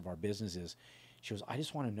chaos of our businesses. She goes, I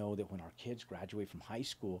just want to know that when our kids graduate from high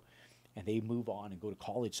school and they move on and go to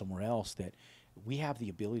college somewhere else, that we have the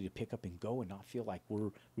ability to pick up and go and not feel like we're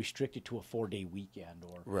restricted to a 4-day weekend,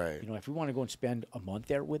 or Right. you know, if we want to go and spend a month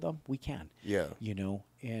there with them, we can. Yeah. You know,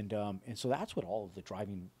 and so that's what all of the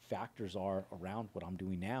driving factors are around what I'm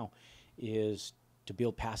doing now, is to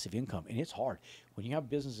build passive income. And it's hard when you have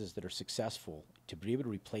businesses that are successful to be able to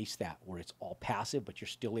replace that, where it's all passive, but you're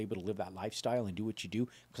still able to live that lifestyle and do what you do.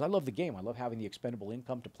 Because I love the game. I love having the expendable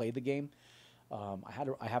income to play the game. I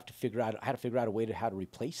had to figure out a way to how to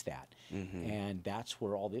replace that. And that's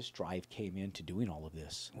where all this drive came into doing all of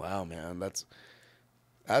this. Wow, man,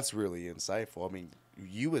 that's really insightful. I mean,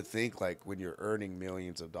 you would think like when you're earning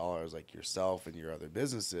millions of dollars, like yourself and your other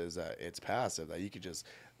businesses, that it's passive, that you could just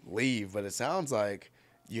leave. But it sounds like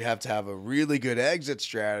you have to have a really good exit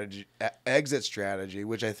strategy,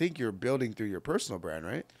 which I think you're building through your personal brand,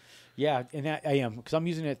 right? Yeah, and I am, because I'm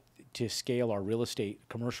using it to scale our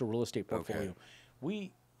commercial real estate portfolio. Okay.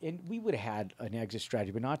 We would have had an exit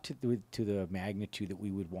strategy, but not to the magnitude that we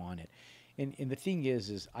would want it. And the thing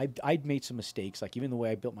is I'd made some mistakes. Like even the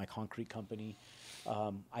way I built my concrete company,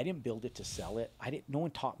 I didn't build it to sell it. No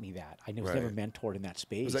one taught me that. I was never mentored in that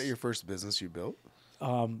space. Was that your first business you built?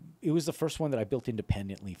 It was the first one that I built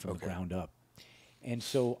independently from the ground up. And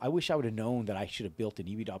so I wish I would have known that I should have built an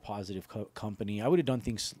EBITDA positive company. I would have done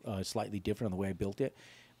things slightly different on the way I built it.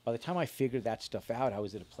 By the time I figured that stuff out, I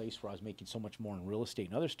was at a place where I was making so much more in real estate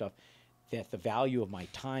and other stuff that the value of my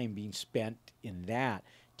time being spent in that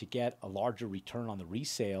to get a larger return on the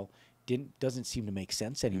resale doesn't seem to make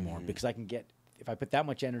sense anymore, because I can get, if I put that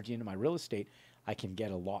much energy into my real estate, I can get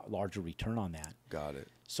a lot larger return on that. Got it.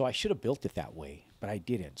 So I should have built it that way, but I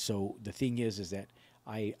didn't. So the thing is that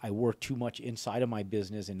I work too much inside of my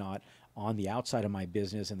business and not on the outside of my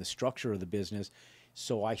business and the structure of the business.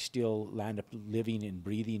 So I still land up living and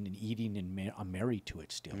breathing and eating, and I'm married to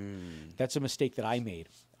it still. That's a mistake that I made.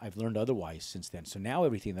 I've learned otherwise since then. So now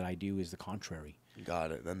everything that I do is the contrary.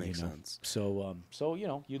 Got it. That makes sense. So you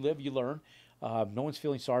know, you live, you learn. No one's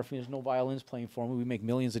feeling sorry for me. There's no violins playing for me. We make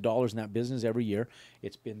millions of dollars in that business every year.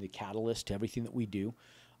 It's been the catalyst to everything that we do.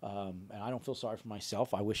 And I don't feel sorry for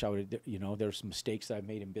myself. I wish I would, you know, there's some mistakes that I've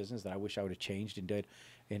made in business that I wish I would have changed and did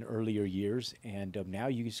in earlier years. And now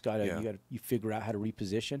you just you figure out how to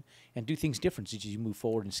reposition and do things different as you move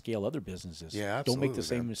forward and scale other businesses. Yeah, absolutely. Don't make the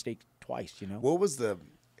same mistake twice, you know? What was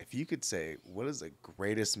if you could say, what is the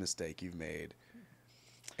greatest mistake you've made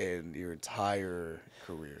in your entire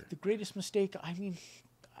career? The greatest mistake, I mean,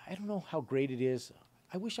 I don't know how great it is.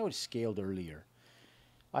 I wish I would have scaled earlier.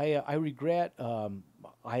 I regret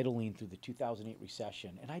idling through the 2008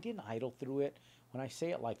 recession, and I didn't idle through it. When I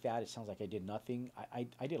say it like that, it sounds like I did nothing.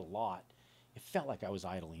 I did a lot. It felt like I was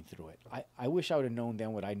idling through it. I wish I would have known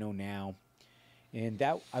then what I know now, and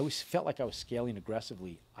that felt like I was scaling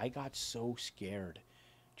aggressively. I got so scared,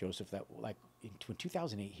 Joseph, that like when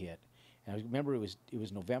 2008 hit, and I remember it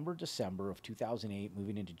was November, December of 2008,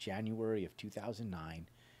 moving into January of 2009,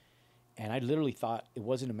 and I literally thought it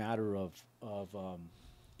wasn't a matter of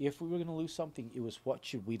if we were going to lose something, it was what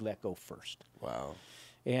should we let go first. Wow.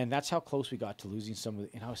 And that's how close we got to losing some of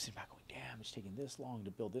it. And I was sitting back going, damn, it's taking this long to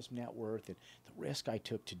build this net worth, and the risk I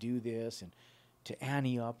took to do this and to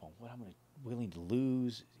ante up on what I'm willing to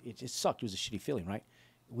lose. It sucked. It was a shitty feeling, right?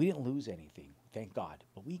 We didn't lose anything, thank God,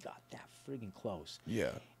 but we got that friggin' close.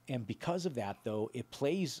 Yeah. And because of that, though, it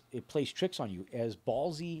plays tricks on you. As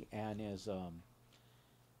ballsy and as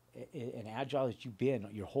and agile as you've been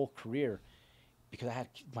your whole career, because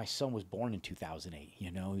my son was born in 2008.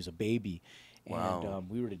 You know, he was a baby, Wow. and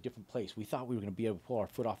we were at a different place. We thought we were going to be able to pull our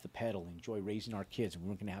foot off the pedal and enjoy raising our kids, and we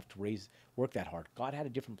weren't going to have to work that hard. God had a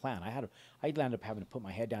different plan. I'd land up having to put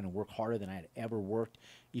my head down and work harder than I had ever worked,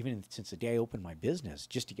 even since the day I opened my business,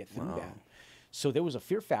 just to get through that. So there was a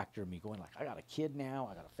fear factor in me going like, I got a kid now,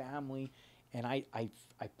 I got a family, and I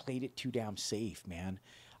played it too damn safe, man.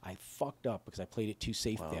 I fucked up because I played it too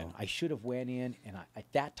safe then. I should have went in, and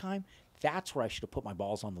at that time, that's where I should have put my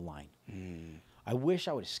balls on the line. I wish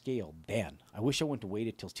I would have scaled then. I wish I wouldn't have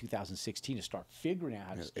waited till 2016 to start figuring out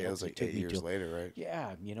how to scale. It was like 8 years later, right?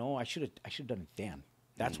 Yeah, I should have done it then.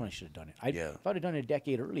 That's when I should have done it. If I'd have done it a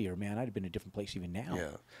decade earlier, man, I'd have been in a different place even now.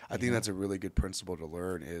 Yeah. I think that's a really good principle to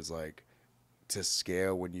learn is like to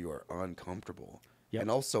scale when you are uncomfortable. Yep.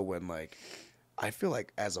 And also when like, I feel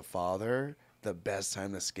like as a father, the best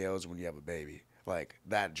time to scale is when you have a baby. Like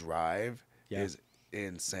that drive is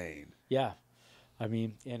insane. Yeah. I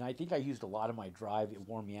mean, and I think I used a lot of my drive. It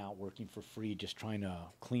wore me out working for free, just trying to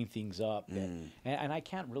clean things up. And I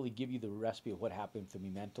can't really give you the recipe of what happened to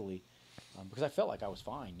me mentally because I felt like I was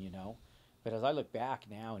fine, But as I look back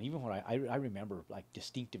now, and even when I remember like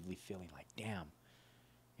distinctively feeling like, damn,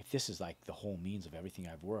 if this is like the whole means of everything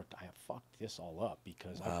I've worked, I have fucked this all up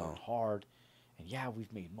because I've worked hard. And yeah,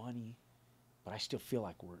 we've made money, but I still feel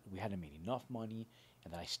like we hadn't made enough money.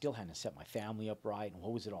 And that I still hadn't set my family up right. And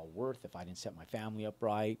what was it all worth if I didn't set my family up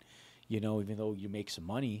right? Even though you make some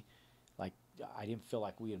money, like I didn't feel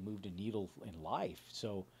like we had moved a needle in life.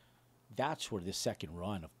 So that's where this second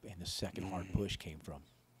run and the second hard push came from.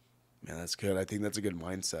 Man, that's good. I think that's a good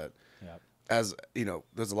mindset. Yeah. As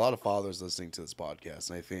there's a lot of fathers listening to this podcast.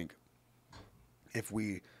 And I think if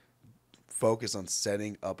we focus on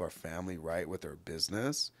setting up our family right with our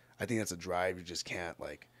business, I think that's a drive you just can't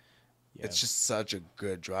like. Yeah. It's just such a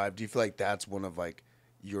good drive. Do you feel like that's one of like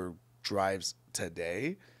your drives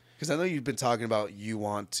today? Because I know you've been talking about you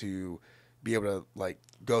want to be able to like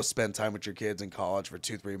go spend time with your kids in college for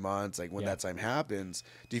 2-3 months. Like when that time happens,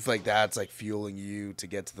 do you feel like that's like fueling you to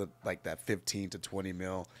get to the like that 15 to 20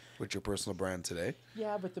 mil with your personal brand today?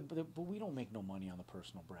 Yeah, but we don't make no money on the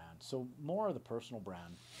personal brand. So more of the personal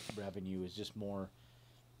brand revenue is just more.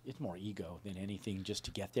 It's more ego than anything just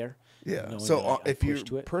to get there. Yeah. So if your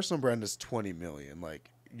personal brand is 20 million, like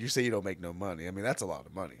you say you don't make no money. I mean, that's a lot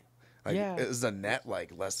of money. Like, is the net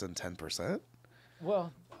like less than 10%?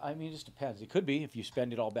 Well, I mean, it just depends. It could be if you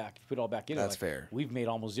spend it all back, if you put it all back into it. That's fair. We've made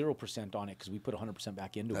almost 0% on it because we put 100%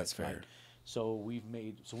 back into it. That's fair. Right? So we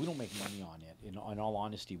don't make money on it. In all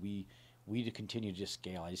honesty, we continue to just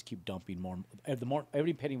scale. I just keep dumping more.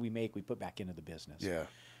 Every penny we make, we put back into the business. Yeah.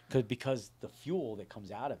 Because the fuel that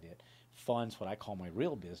comes out of it funds what I call my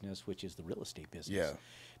real business, which is the real estate business. Yeah.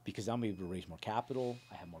 Because I'm able to raise more capital,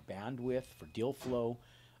 I have more bandwidth for deal flow,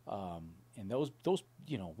 and those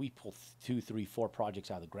we pull 2, 3, 4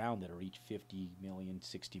 projects out of the ground that are each $50 million,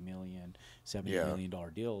 $60 million, $70 million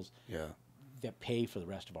deals. Yeah. That pay for the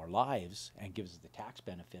rest of our lives and gives us the tax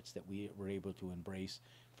benefits that we were able to embrace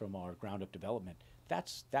from our ground up development.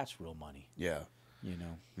 That's real money. Yeah.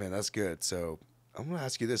 Man, that's good. So I'm going to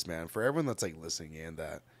ask you this, man. For everyone that's like listening in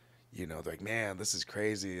that, they're like, man, this is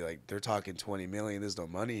crazy. Like they're talking 20 million. There's no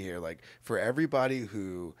money here. Like for everybody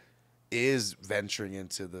who is venturing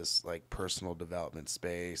into this like personal development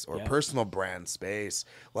space or personal brand space,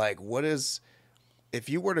 like if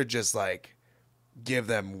you were to just like give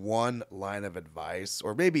them one line of advice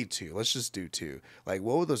or maybe 2, let's just do 2. Like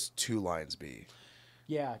what would those 2 lines be?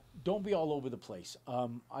 Yeah. Don't be all over the place.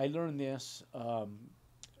 I learned this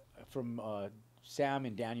from Sam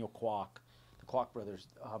and Daniel Kwok, the Kwok brothers.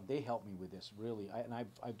 They helped me with this really,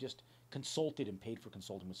 I've just consulted and paid for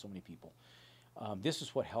consulting with so many people. This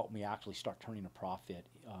is what helped me actually start turning a profit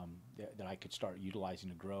that I could start utilizing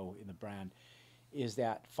to grow in the brand. Is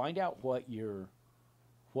that find out what your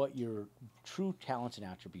true talents and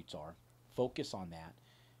attributes are. Focus on that.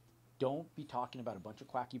 Don't be talking about a bunch of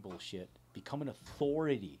quacky bullshit. Become an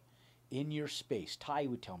authority in your space. Ty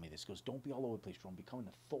would tell me this. He goes, don't be all over the place, Jerome. Become an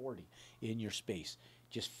authority in your space.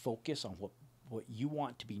 Just focus on what you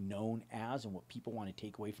want to be known as and what people want to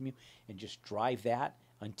take away from you, and just drive that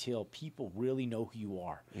until people really know who you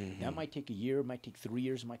are. Mm-hmm. That might take a year, it might take 3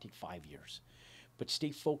 years, it might take 5 years. But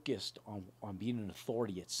stay focused on being an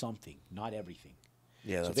authority at something, not everything.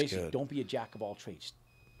 Yeah, that's good. So basically, don't be a jack of all trades.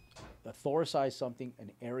 Authoritize something,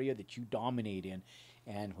 an area that you dominate in,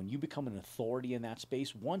 and when you become an authority in that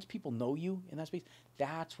space, once people know you in that space,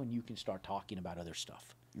 that's when you can start talking about other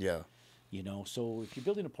stuff. Yeah. So if you're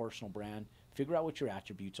building a personal brand, figure out what your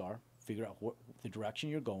attributes are, figure out what the direction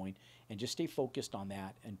you're going, and just stay focused on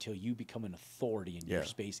that until you become an authority in your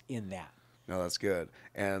space in that. No, that's good.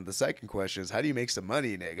 And the second question is, how do you make some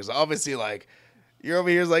money, Nick? Because obviously, like, you're over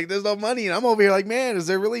here like, there's no money. And I'm over here like, man, is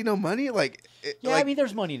there really no money? Like, I mean,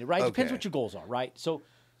 there's money in it, right? It depends what your goals are, right? So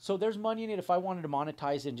So there's money in it if I wanted to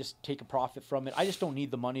monetize it and just take a profit from it. I just don't need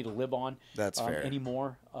the money to live on That's fair.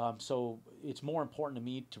 anymore. So it's more important to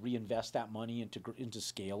me to reinvest that money into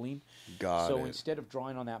scaling. Got So it. instead of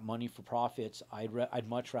drawing on that money for profits, I'd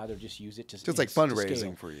much rather just use it to Just like to fundraising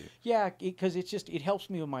scale. for you. Yeah, because it helps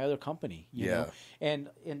me with my other company. You Yeah. know,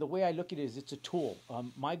 and the way I look at it is it's a tool.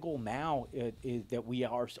 My goal now is that we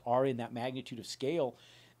are in that magnitude of scale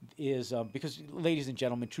is because, ladies and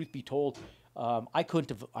gentlemen, truth be told, I couldn't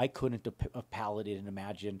have palleted and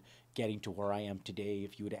imagined getting to where I am today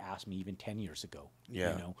if you would have asked me even 10 years ago.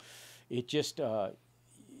 Yeah. You know, it just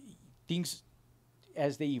things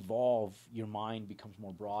as they evolve, your mind becomes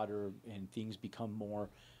more broader and things become more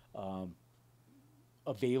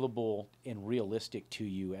available and realistic to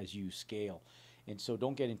you as you scale. And so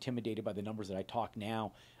don't get intimidated by the numbers that I talk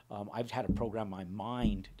now. I've had to program my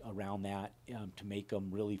mind around that to make them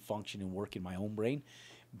really function and work in my own brain.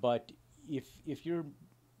 But if you're,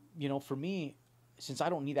 for me, since I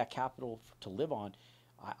don't need that capital to live on,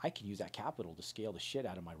 I can use that capital to scale the shit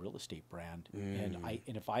out of my real estate brand. And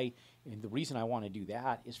the reason I want to do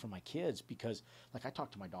that is for my kids, because like I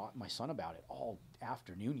talked to my son about it all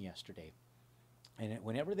afternoon yesterday. And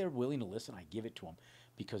whenever they're willing to listen, I give it to them,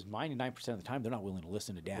 because 99% of the time they're not willing to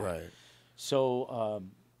listen to dad. Right. So,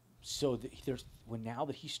 now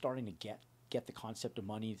that he's starting to get the concept of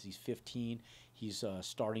money, he's 15, he's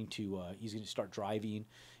starting to he's going to start driving,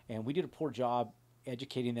 and we did a poor job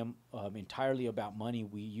educating them entirely about money.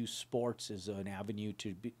 We use sports as an avenue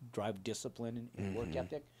to drive discipline and work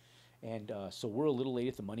ethic, and so we're a little late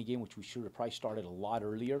at the money game, which we should have probably started a lot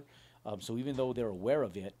earlier. So even though they're aware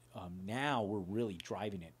of it, now we're really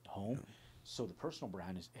driving it home. So the personal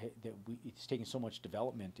brand it's taking so much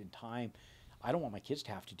development and time. I don't want my kids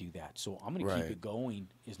to have to do that. So I'm going to keep it going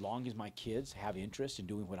as long as my kids have interest in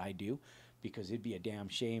doing what I do, because it'd be a damn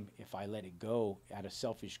shame if I let it go out of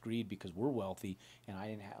selfish greed because we're wealthy and I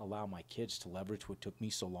didn't allow my kids to leverage what took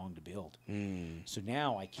me so long to build. So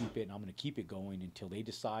now I keep it, and I'm going to keep it going until they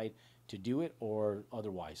decide to do it or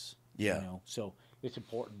otherwise. Yeah. So it's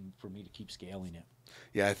important for me to keep scaling it.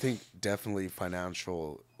 Yeah, I think definitely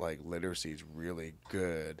financial literacy is really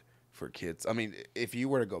good for kids. I mean, if you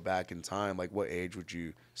were to go back in time, what age would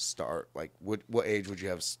you start? What age would you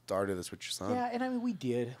have started this with your son? Yeah, and I mean,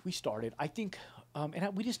 we started. I think,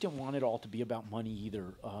 we just didn't want it all to be about money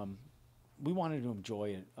either. We wanted to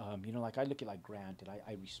enjoy it. I look at Grant, and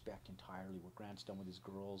I respect entirely what Grant's done with his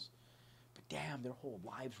girls. But damn, their whole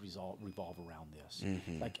lives revolve around this.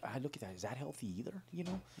 I look at that. Is that healthy either?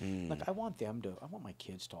 I want my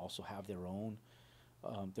kids to also have their own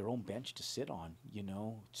bench to sit on.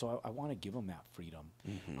 So I want to give them that freedom.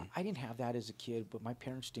 I didn't have that as a kid, but my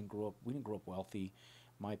parents didn't grow up. We didn't grow up wealthy.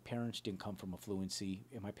 My parents didn't come from affluency,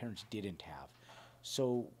 and my parents didn't have.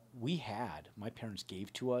 So my parents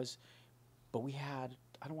gave to us, but we had.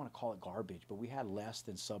 I don't want to call it garbage, but we had less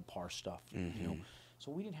than subpar stuff. So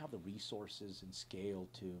we didn't have the resources and scale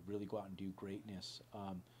to really go out and do greatness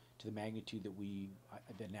to the magnitude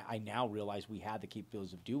that I now realize we had the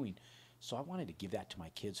capabilities of doing. So I wanted to give that to my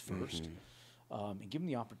kids first, and give them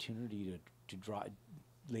the opportunity to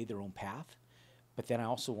lay their own path. But then I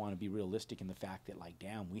also want to be realistic in the fact that,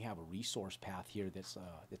 damn, we have a resource path here that's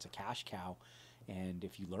a cash cow, and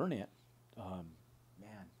if you learn it,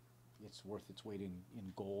 man, it's worth its weight in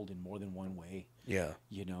gold in more than one way. Yeah.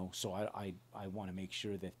 So I want to make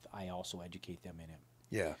sure that I also educate them in it.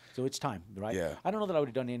 Yeah. So it's time, right? Yeah. I don't know that I would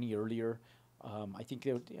have done any earlier. I think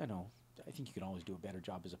I think you can always do a better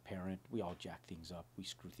job as a parent. We all jack things up. We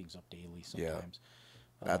screw things up daily sometimes.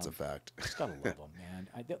 Yeah. That's a fact. Just gotta love them, man.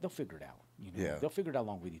 They'll figure it out. Yeah. They'll figure it out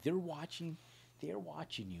along with you. They're watching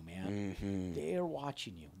you, man. They're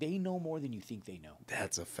watching you. They know more than you think they know.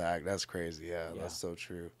 That's a fact. That's crazy. Yeah. That's so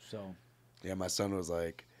true. So. Yeah, my son was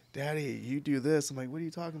like, "Daddy, you do this." I'm like, "What are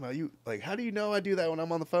you talking about? How do you know I do that when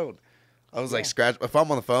I'm on the phone?" I was like, scratch. If I'm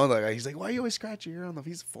on the phone, he's like, "Why are you always scratching your ear?"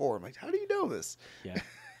 He's 4. I'm like, "How do you know this?" Yeah.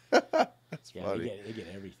 That's funny. They get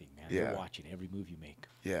everything, man. Yeah. They're watching every move you make.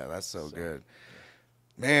 Yeah, that's so good.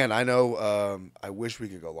 Man, I know I wish we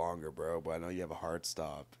could go longer, bro, but I know you have a hard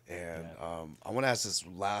stop. And I want to ask this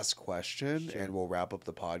last question, and we'll wrap up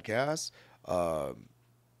the podcast.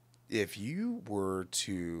 If you were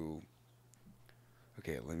to...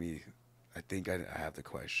 Okay, I think I have the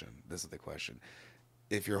question. This is the question.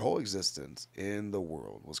 If your whole existence in the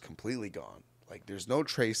world was completely gone, there's no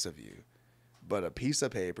trace of you, but a piece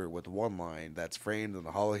of paper with one line that's framed in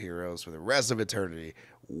the Hall of Heroes for the rest of eternity,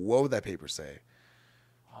 what would that paper say?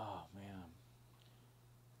 Oh, man.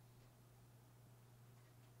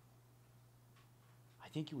 I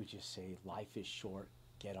think you would just say, life is short,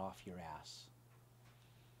 get off your ass.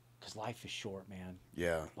 because life is short, man.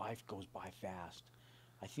 Yeah. Life goes by fast.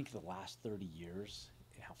 I think of the last 30 years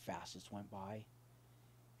and how fast it's went by,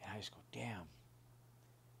 and I just go, damn.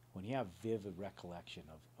 When you have vivid recollection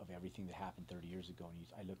of everything that happened 30 years ago, and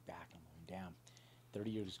I look back and I'm going, damn,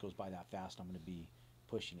 30 years goes by that fast. I'm going to be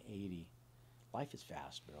pushing 80. Life is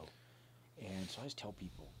fast, bro. And so I just tell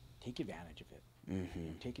people, take advantage of it.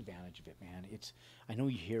 Mm-hmm. Take advantage of it, man. I know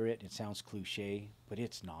you hear it, it sounds cliche, but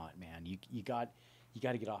it's not, man. You got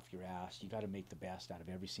to get off your ass. You got to make the best out of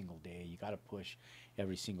every single day. You got to push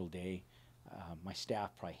every single day. My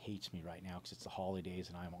staff probably hates me right now because it's the holidays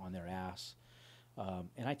and I'm on their ass.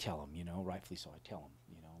 And I tell them, rightfully so. I tell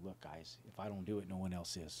them, look, guys, if I don't do it, no one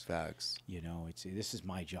else is. Facts. This is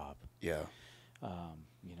my job. Yeah.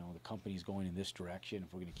 The company's going in this direction.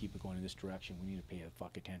 If we're going to keep it going in this direction, we need to pay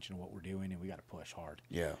fuck attention to what we're doing, and we got to push hard.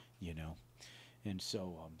 Yeah. And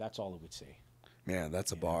so that's all I would say. Man,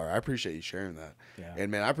 that's a bar. I appreciate you sharing that. Yeah.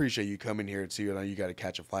 And man, I appreciate you coming here too. I know you got to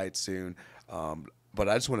catch a flight soon. But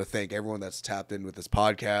I just want to thank everyone that's tapped in with this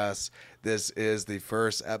podcast. This is the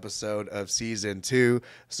first episode of season 2.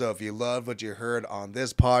 So if you love what you heard on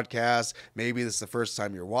this podcast, maybe this is the first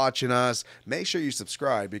time you're watching us, make sure you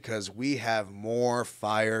subscribe because we have more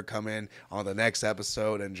fire coming on the next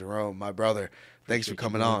episode. And Jerome, my brother, thanks for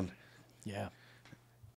coming on. Yeah.